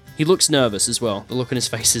 He looks nervous as well. The look on his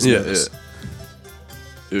face is Yeah, nervous.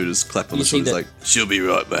 He would just clap on You the see shoulders that- like, She'll be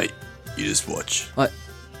right, mate. You just watch.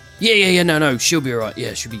 Yeah, no, she'll be alright.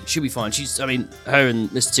 Yeah, she'll be fine. Her and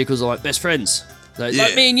Mr. Tickles are like best friends. Like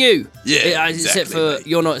Yeah. me and you. Yeah, except exactly, for mate.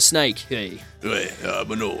 you're not a snake. Hey. Yeah,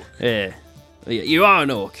 I'm an orc. Yeah. Yeah, you are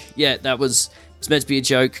an orc. Yeah, it's meant to be a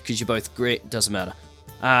joke because you're both great. Doesn't matter.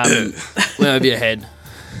 Went over your head.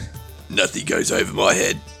 Nothing goes over my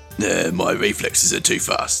head. My reflexes are too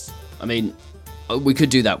fast. We could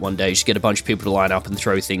do that one day. Just get a bunch of people to line up and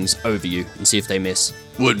throw things over you and see if they miss.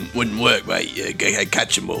 Wouldn't work, mate.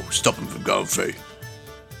 Catch them all. Stop them from going through.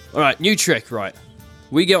 All right, new trick, right?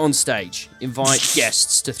 We get on stage, invite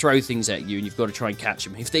guests to throw things at you, and you've got to try and catch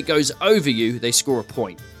them. If it goes over you, they score a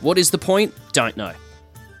point. What is the point? Don't know.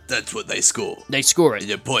 That's what they score. They score it.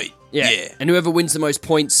 The point. Yeah. And whoever wins the most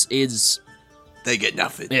points is... They get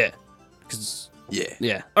nothing. Yeah.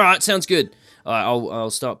 Yeah. All right, sounds good. All right,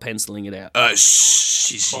 I'll start penciling it out.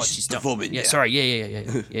 She's performing. Yeah, sorry.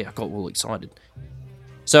 Yeah. Yeah, I got all excited.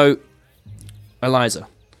 So, Eliza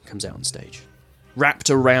comes out on stage. Wrapped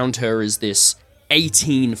around her is this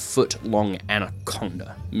 18-foot-long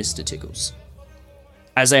anaconda, Mr. Tickles.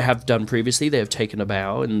 As they have done previously, they have taken a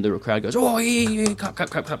bow, and the crowd goes, oh, yeah, clap.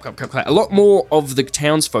 A lot more of the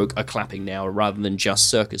townsfolk are clapping now, rather than just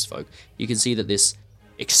circus folk. You can see that this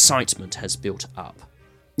excitement has built up.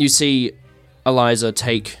 You see Eliza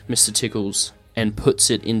take Mr. Tickles and puts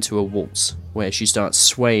it into a waltz, where she starts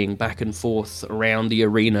swaying back and forth around the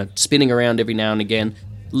arena, spinning around every now and again,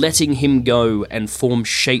 letting him go and form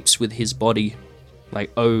shapes with his body,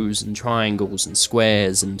 like O's and triangles and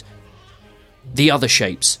squares and the other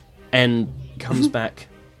shapes, and comes back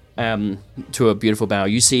to a beautiful bow.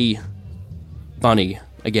 You see Bunny,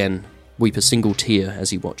 again, weep a single tear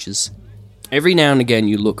as he watches. Every now and again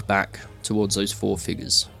you look back towards those 4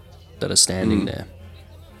 figures that are standing there.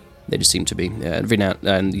 They just seem to be. Every now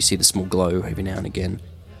and you see the small glow every now and again.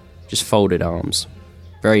 Just folded arms,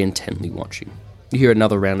 very intently watching. You hear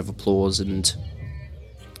another round of applause, and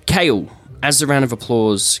Kale, as the round of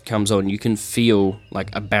applause comes on, you can feel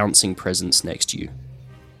like a bouncing presence next to you.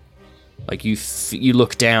 Like you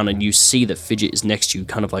look down and you see that Fidget is next to you,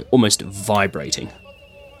 kind of like almost vibrating.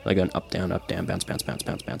 Like going up, down, bounce, bounce, bounce,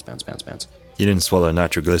 bounce, bounce, bounce, bounce, bounce. You didn't swallow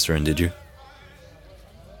nitroglycerin, did you?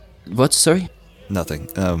 What? Sorry? Nothing.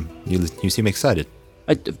 You seem excited.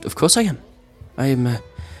 Of course I am. I am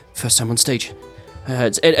first time on stage.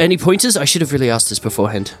 Any pointers? I should have really asked this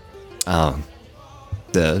beforehand.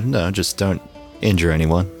 No, just don't injure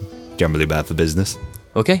anyone. Generally bad for business.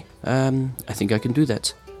 Okay. I think I can do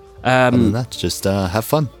that. Other than that, just have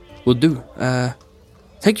fun. Will do.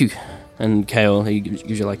 Thank you. And Kale, he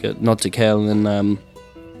gives you like a nod to Kale, and then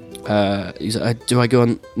he's like, do I go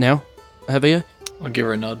on now, Javier? I'll give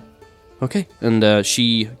her a nod. Okay. And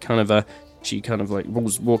she kind of like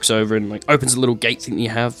walks over and like opens a little gate thing that you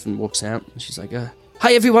have and walks out. And she's like,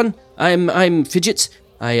 "Hi everyone, I'm Fidget.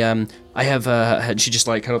 I have and she just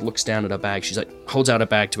like kind of looks down at her bag. She's like holds out a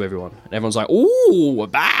bag to everyone, and everyone's like, "Ooh, a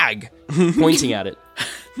bag!" pointing at it.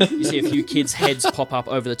 You see a few kids' heads pop up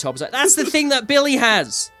over the top. It's like, that's the thing that Billy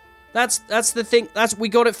has. That's the thing. We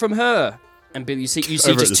got it from her. And Billy, you see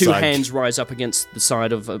just 2 hands rise up against the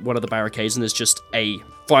side of one of the barricades, and there's just a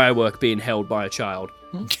firework being held by a child.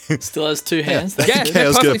 Still has 2 hands. Yeah,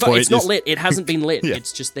 Kale's perfectly gonna fine. point. It's not lit. It hasn't been lit. Yeah.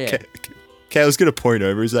 It's just there. Kale's gonna point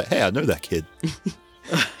over. He's like, "Hey, I know that kid."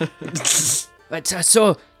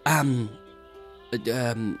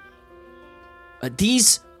 But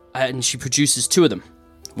these, and she produces 2 of them.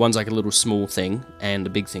 One's like a little small thing, and a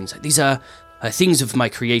big thing. Like, these are things of my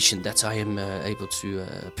creation that I am able to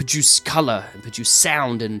produce color and produce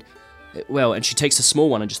sound, and and she takes a small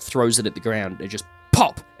one and just throws it at the ground. They just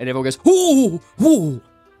pop, and everyone goes, "Ooh, ooh,"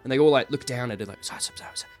 and they all like look down at it like,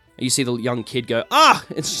 and you see the young kid go, "Ah!"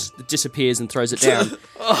 It just disappears and throws it down,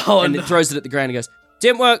 it throws it at the ground and goes,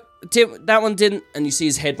 "Didn't work. That one didn't." And you see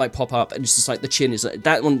his head like pop up, and it's just like the chin is like,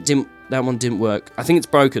 that one didn't work. I think it's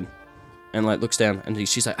broken. And like looks down, and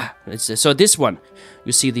she's like, so this one,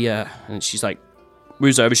 you see the and she's like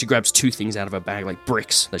moves over. She grabs 2 things out of her bag, like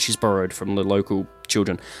bricks that she's borrowed from the local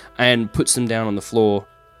children, and puts them down on the floor.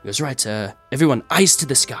 She goes, right, everyone, eyes to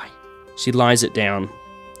the sky. She lies it down,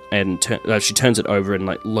 and she turns it over and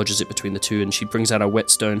like lodges it between the 2, and she brings out a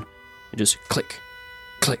whetstone and just click,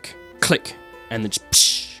 click, click, and then just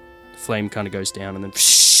psh, the flame kind of goes down, and then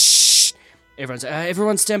psh,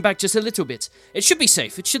 everyone stand back just a little bit. It should be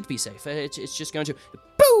safe. It's just going to...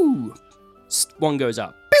 Boo! 1 goes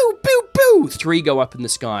up. Boo, boo, boo! 3 go up in the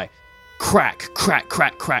sky. Crack, crack,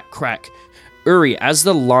 crack, crack, crack. Uri, as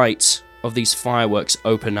the light of these fireworks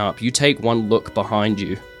open up, you take one look behind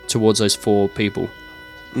you towards those 4 people.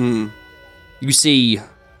 You see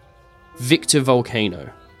Victor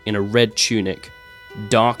Volcano in a red tunic,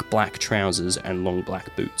 dark black trousers, and long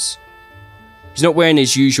black boots. He's not wearing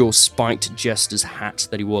his usual spiked jester's hat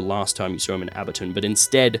that he wore last time you saw him in Aberton, but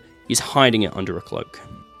instead, he's hiding it under a cloak.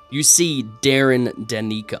 You see Darren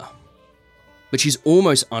Danica, but she's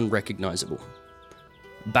almost unrecognizable.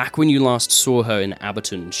 Back when you last saw her in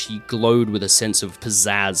Aberton, she glowed with a sense of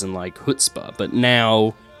pizzazz and like chutzpah, but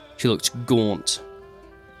now she looked gaunt,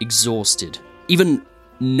 exhausted, even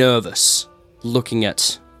nervous, looking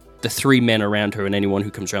at the three men around her and anyone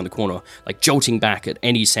who comes around the corner, like jolting back at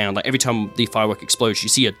any sound. Like every time the firework explodes, you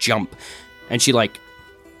see her jump, and she like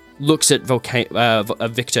looks at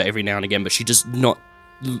Victor every now and again, but she does not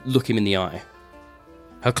look him in the eye.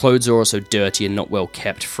 Her clothes are also dirty and not well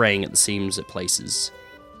kept, fraying at the seams at places.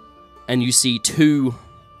 And you see two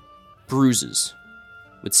bruisers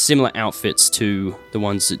with similar outfits to the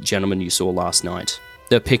ones that gentlemen you saw last night.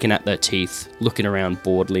 They're picking at their teeth, looking around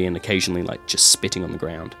boredly, and occasionally like just spitting on the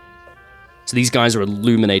ground. So these guys are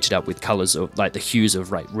illuminated up with colors of like the hues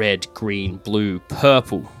of red, green, blue,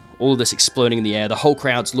 purple, all of this exploding in the air. The whole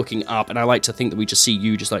crowd's looking up, and I like to think that we just see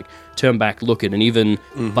you just like turn back looking, and even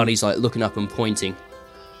Buddy's like looking up and pointing.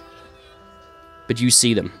 But you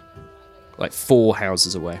see them like 4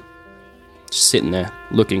 houses away, just sitting there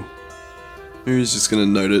looking. Yuri's just gonna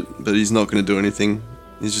note it, but he's not gonna do anything.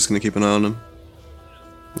 He's just gonna keep an eye on him.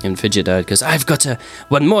 And Fidget goes, "I've got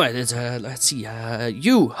one more. Let's see.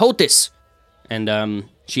 You hold this." And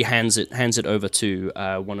she hands it over to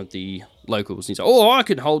one of the locals. And he's like, "Oh, I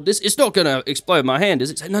can hold this. It's not gonna explode my hand,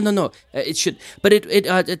 is it?" No. It should. But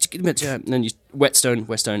it's and then you Whetstone.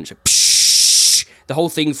 Psh, the whole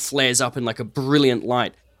thing flares up in like a brilliant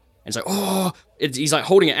light. And it's like, oh, he's like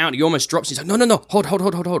holding it out. He almost drops. He's like, no,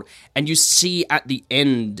 hold. And you see at the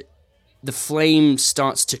end, the flame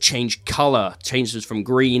starts to change color, changes from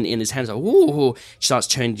green in his hands. Like, ooh, starts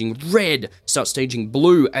changing red, starts changing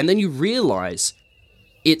blue, and then you realize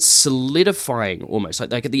it's solidifying almost.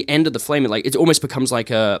 Like at the end of the flame, it almost becomes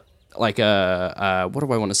like a what do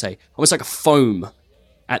I want to say? Almost like a foam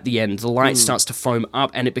at the end. The light starts to foam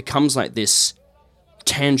up, and it becomes like this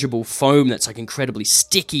tangible foam that's like incredibly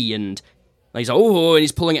sticky, and he's like, oh, and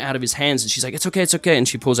he's pulling it out of his hands, and she's like, it's okay, and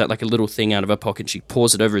she pulls out like a little thing out of her pocket, and she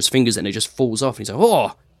pours it over his fingers, and it just falls off, and he's like,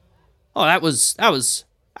 oh, that was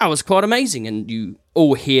quite amazing, and you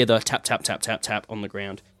all hear the tap, tap, tap, tap, tap on the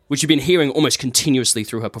ground, which you've been hearing almost continuously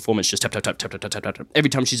through her performance, just tap, tap, tap, tap, tap, tap, tap, tap. Every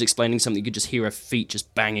time she's explaining something, you could just hear her feet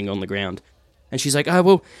just banging on the ground, and she's like, I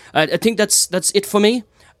think that's it for me,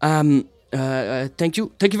 thank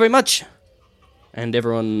you very much. And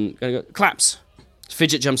everyone claps.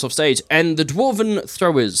 Fidget jumps off stage, and the Dwarven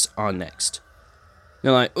Throwers are next.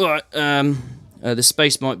 They're like, all right, the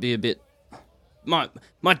space might be a bit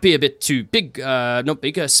too big, not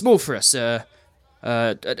big, small for us.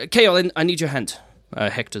 Kael, I need your hand.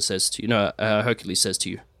 Hector says to you. No, Hercules says to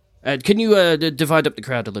you. Can you divide up the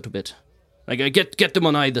crowd a little bit? Like, get them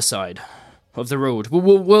on either side of the road.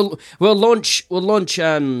 We'll launch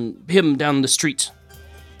him down the street.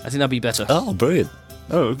 I think that'd be better. Oh, brilliant.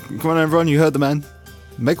 Oh, come on, everyone. You heard the man.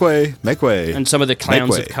 Make way. And some of the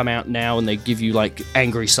clowns have come out now, and they give you, like,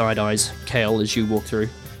 angry side eyes, Kael, as you walk through.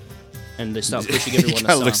 And they start pushing everyone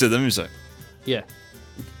aside. Looks at them, he's like... Yeah.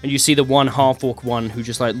 And you see the one half-orc one who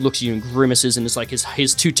just, like, looks at you and grimaces, and it's like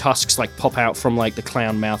his 2 tusks, like, pop out from, like, the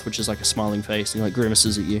clown mouth, which is, like, a smiling face, and he, like,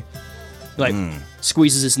 grimaces at you. Like,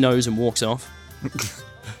 squeezes his nose and walks off.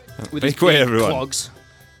 With Make way, everyone. Clogs.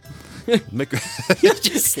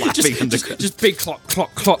 just slapping him. Just big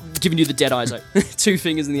clock, giving you the dead eyes, like 2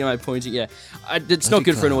 fingers in the eye pointing. Yeah, it's not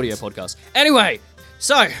good for an audio podcast. Anyway,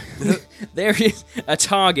 so there is a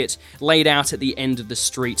target laid out at the end of the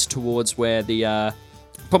street towards where the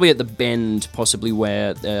probably at the bend, possibly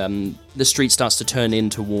where the street starts to turn in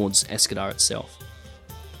towards Escadar itself.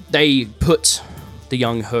 They put the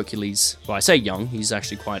young Hercules. Well, I say young; he's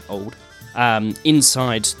actually quite old.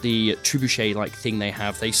 Inside the trebuchet-like thing they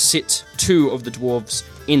have. They sit 2 of the dwarves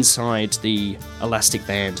inside the elastic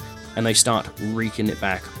band, and they start reeking it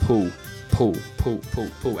back. Pull.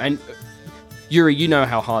 And Yuri, you know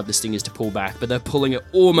how hard this thing is to pull back, but they're pulling it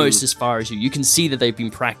almost as far as you. You can see that they've been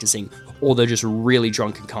practicing, or they're just really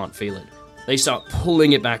drunk and can't feel it. They start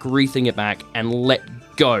pulling it back, reething it back, and let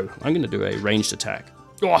go. I'm going to do a ranged attack.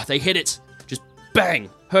 Oh, they hit it. Just bang.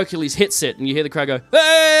 Hercules hits it, and you hear the crowd go,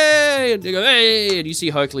 hey! And you go, hey! And you see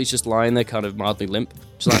Hercules just lying there, kind of mildly limp,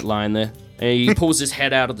 just like lying there. And he pulls his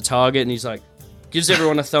head out of the target, and he's like, gives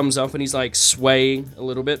everyone a thumbs up, and he's like swaying a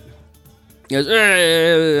little bit. He goes,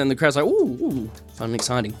 hey! And the crowd's like, ooh, fun and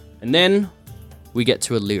exciting. And then we get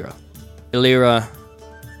to Illyra. Illyra,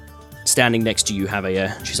 standing next to you,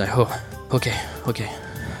 Javier. She's like, oh, okay.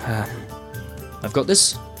 I've got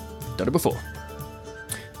this. Done it before.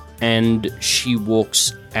 And she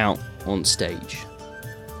walks out on stage.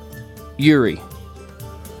 Yuri,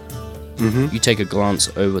 you take a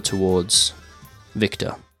glance over towards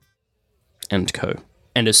Victor and co.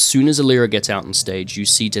 And as soon as Illyra gets out on stage, you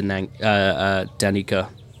see Danica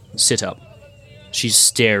sit up. She's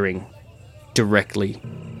staring directly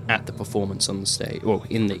at the performance on the stage, or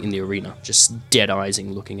in the arena, just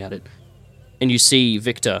dead-eyesing, looking at it. And you see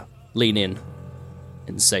Victor lean in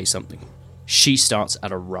and say something. She starts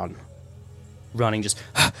at a run. Running, just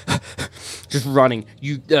running.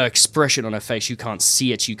 You expression on her face, you can't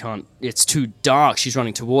see it, it's too dark. She's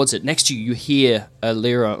running towards it. Next to you, you hear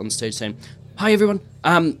Lyra on stage saying, "Hi everyone.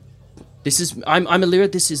 I'm Lyra,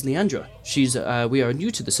 this is Leandra. We are new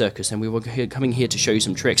to the circus and we were coming here to show you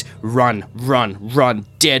some tricks." Run,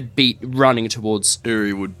 dead beat, running towards.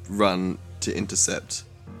 Uri would run to intercept.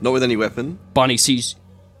 Not with any weapon, Bunny sees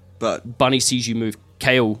but you move.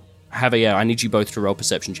 Kale, Javier, I need you both to roll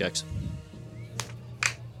perception checks.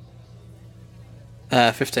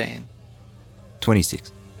 15.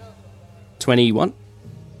 26. 21?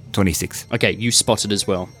 26. Okay, you spotted as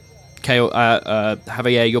well. Kale,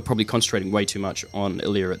 Javier, you're probably concentrating way too much on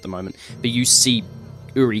Illyria at the moment, but you see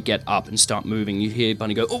Uri get up and start moving. You hear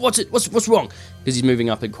Bunny go, "Oh, what's wrong?" Because he's moving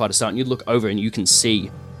up at quite a start, and you look over and you can see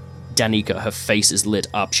Danica, her face is lit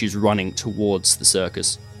up. She's running towards the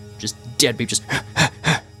circus. Just dead beat, just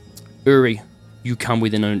Uri, you come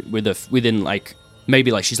within like,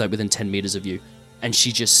 maybe like she's like within 10 meters of you. And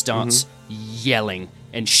she just starts yelling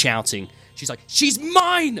and shouting. She's like, "She's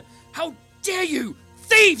mine! How dare you!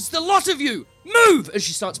 Thieves, the lot of you! Move!" And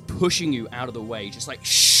she starts pushing you out of the way, just like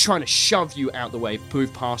trying to shove you out the way,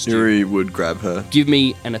 move past you. Uri would grab her. Give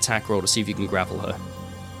me an attack roll to see if you can grapple her.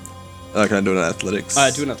 Can I do an athletics?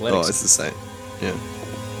 Do an athletics. Oh, it's the same. Yeah.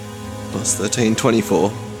 Plus 13,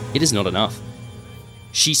 24. It is not enough.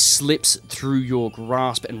 She slips through your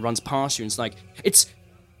grasp and runs past you and it's like, "It's...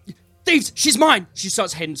 Thieves, she's mine!" She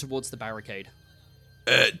starts heading towards the barricade.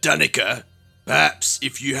 Danica, perhaps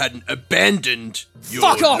if you hadn't abandoned your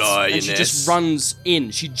Fuck off! lioness... And she just runs in.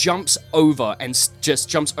 She jumps over and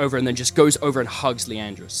then just goes over and hugs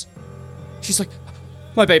Leandros. She's like,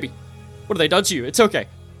 "My baby, what have they done to you? It's okay.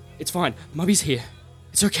 It's fine. Mummy's here.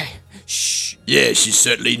 It's okay. Shh." Yeah, she's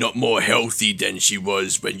certainly not more healthy than she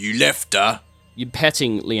was when you left her. You're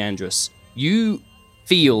petting Leandros. You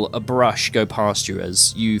feel a brush go past you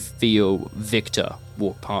as you feel Victor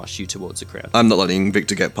walk past you towards the crowd. I'm not letting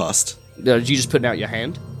Victor get past. Did you just put out your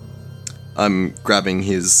hand? I'm grabbing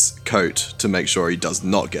his coat to make sure he does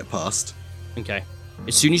not get past. Okay.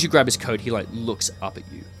 As soon as you grab his coat, he like looks up at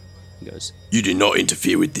you and goes, You do not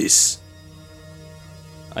interfere with this.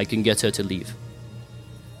 "I can get her to leave.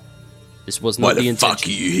 This was Why not the the intention. fuck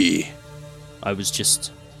are you here?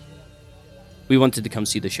 We wanted to come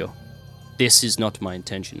see the show. This is not my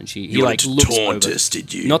intention." And he You like wanted to looks taunt over. us,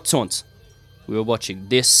 did you? Not taunt. We were watching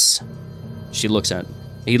this. He looks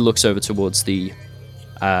over towards the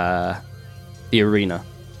arena.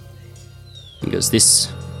 He goes, "This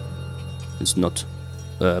is not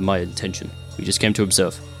my intention. We just came to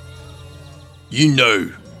observe." You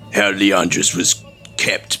know how Leandros was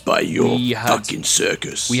kept by your We had- fucking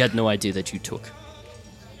circus. We had no idea that you took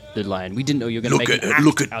the lion. We didn't know you were going to Look make at an her. act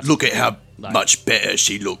Look out at of how the lion. much better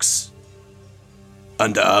she looks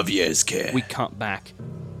under Javier's care. We cut back.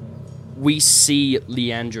 We see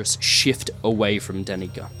Leandros shift away from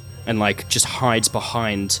Danica and like just hides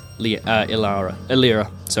behind Illyria.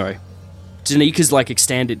 Sorry. Danica's like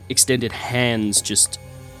extended hands just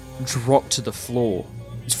drop to the floor.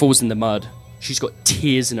 It falls in the mud. She's got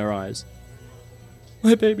tears in her eyes.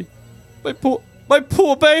 "My baby. My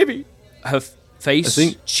poor baby." Her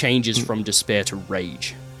face changes from despair to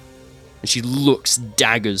rage. And she looks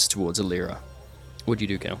daggers towards Illyria. What do you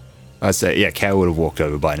do, Cal? I'd say, yeah, Cal would have walked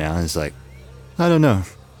over by now. It's like, "I don't know.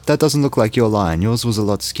 That doesn't look like your lion. Yours was a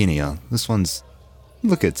lot skinnier. This one's...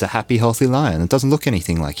 Look, it's a happy, healthy lion. It doesn't look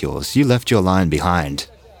anything like yours. You left your lion behind."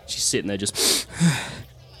 She's sitting there just...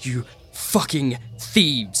 "You fucking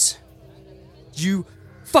thieves. You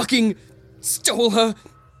fucking stole her.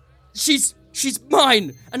 She's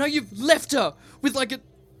mine. And now you've left her with like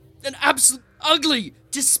an absolute ugly,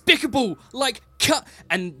 despicable, like cut.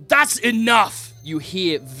 And that's enough." You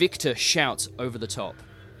hear Victor shout over the top.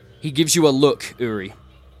 He gives you a look, Uri.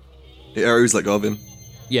 Uri's let go of him.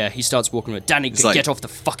 Yeah, he starts walking around. Danica, like- get off the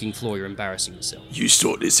fucking floor. You're embarrassing yourself. You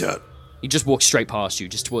sort this out. He just walks straight past you,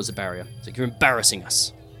 just towards the barrier. It's like, "You're embarrassing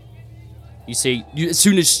us." You see, as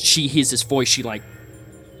soon as she hears this voice, she like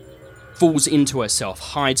falls into herself,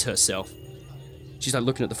 hides herself. She's like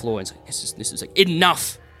looking at the floor and like, this is like,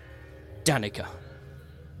 "Enough, Danica.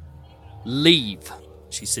 Leave."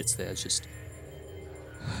 She sits there just...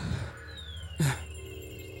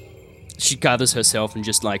 She gathers herself and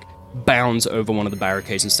just like bounds over one of the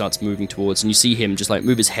barricades and starts moving towards, and you see him just like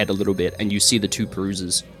move his head a little bit, and you see the two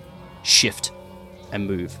bruisers shift and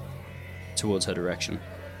move towards her direction.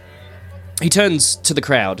 He turns to the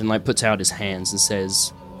crowd and like puts out his hands and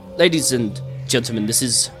says, "Ladies and gentlemen, this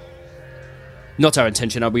is not our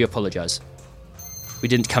intention. We apologize." We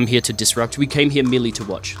didn't come here to disrupt. We came here merely to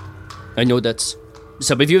watch. I know that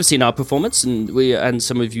some of you have seen our performance, and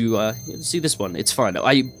some of you see this one. It's fine.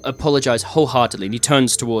 I apologize wholeheartedly. And he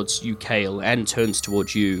turns towards you, Kale, and turns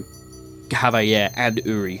towards you, Javier and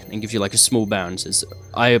Uri, and gives you like a small bow and says,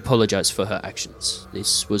 I apologize for her actions.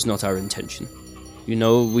 This was not our intention. You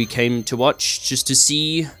know, we came to watch just to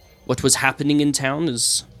see what was happening in town,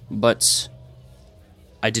 but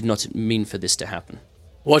I did not mean for this to happen.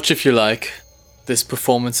 Watch if you like. This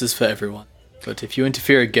performance is for everyone. But if you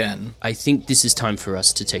interfere again... I think this is time for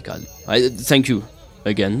us to take our... Thank you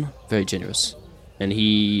again. Very generous. And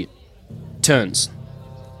he turns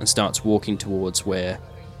and starts walking towards where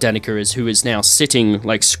Danica is, who is now sitting,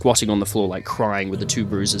 like squatting on the floor, like crying with the two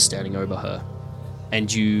bruises standing over her.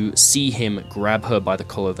 And you see him grab her by the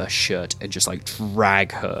collar of her shirt and just like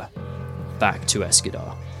drag her back to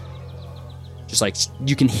Escadar. Just like,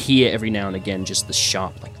 you can hear every now and again just the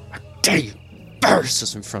sharp, like, how dare you burst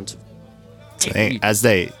us in front of... As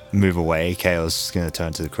they move away, Kale's going to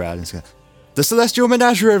turn to the crowd and say, the Celestial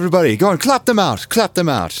Menagerie, everybody! Go on, clap them out! Clap them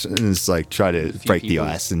out! And it's like, try to break the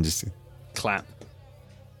ice and just... Clap.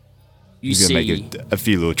 He's going to make a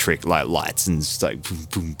few little trick like lights and just like boom,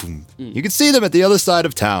 boom, boom. You can see them at the other side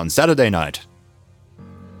of town, Saturday night.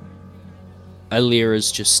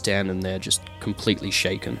 Alira's just standing there, just completely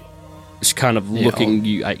shaken. Just kind of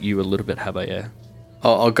looking at you a little bit, Javier.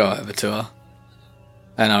 I'll go over to her.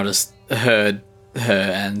 And I'll just herd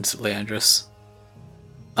her and Leandris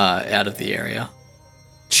out of the area.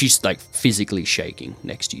 She's like physically shaking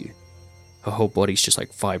next to you. Her whole body's just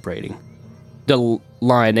like vibrating. The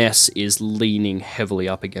lioness is leaning heavily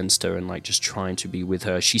up against her and like just trying to be with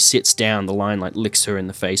her. She sits down, the lion like licks her in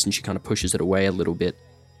the face and she kind of pushes it away a little bit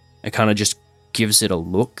and kind of just gives it a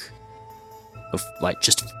look of like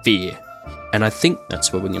just fear. And I think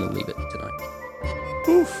that's where we're going to leave it tonight.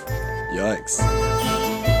 Oof. Yikes.